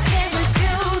just can't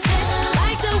refuse it,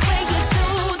 like the way you do.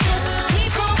 Just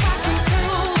keep on rocking to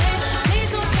it. Please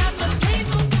don't stop the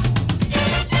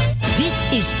Dit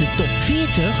is de top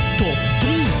 40 top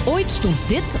 3. Ooit stond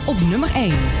dit op nummer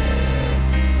 1.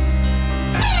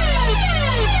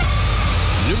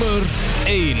 Nummer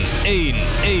 1.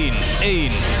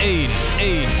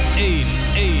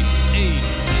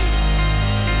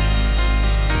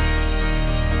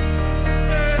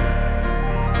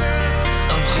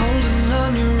 I'm holding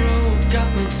on your rope,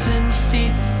 got me 10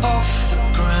 feet off the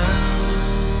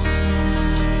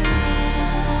ground.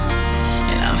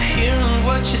 And I'm hearing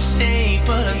what you say,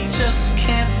 but I just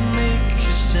can't make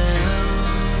a sound.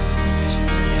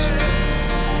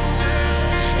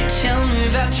 You tell me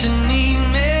that you need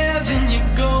me, then you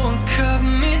go and cut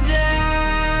me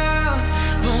down.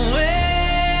 But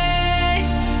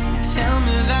wait, you tell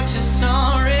me that you're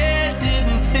sorry,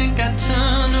 didn't think I'd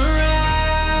turn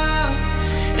around.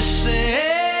 You say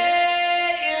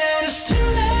that it's too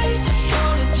late to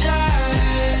apologize.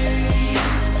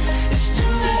 It's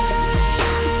too late.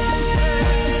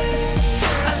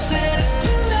 I said it's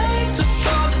too late to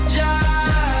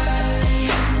apologize.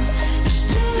 It's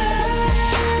too late.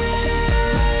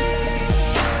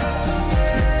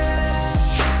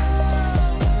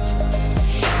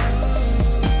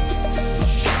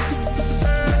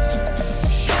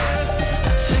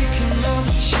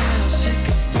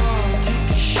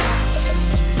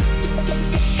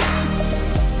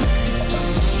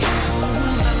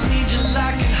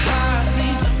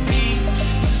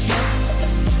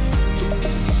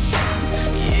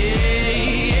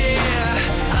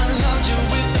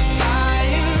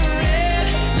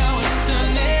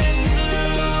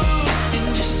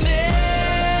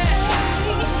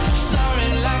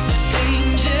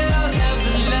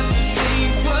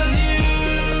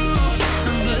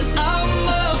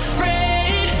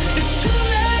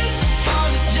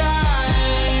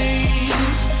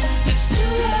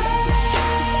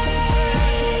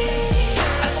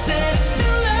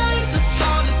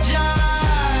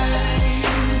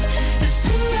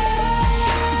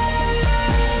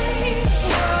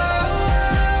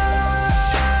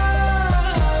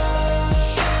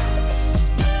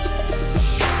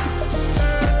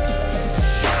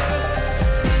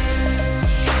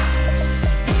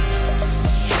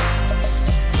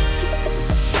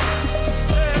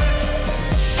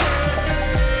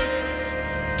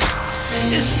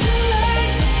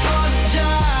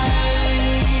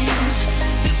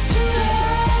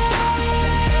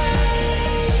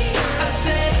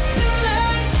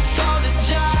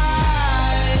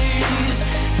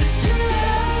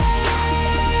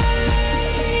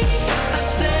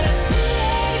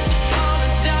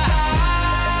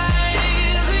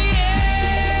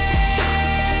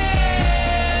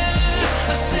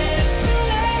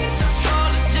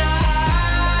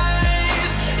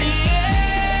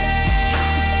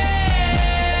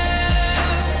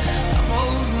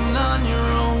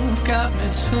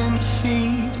 hands and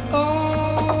feet. Oh,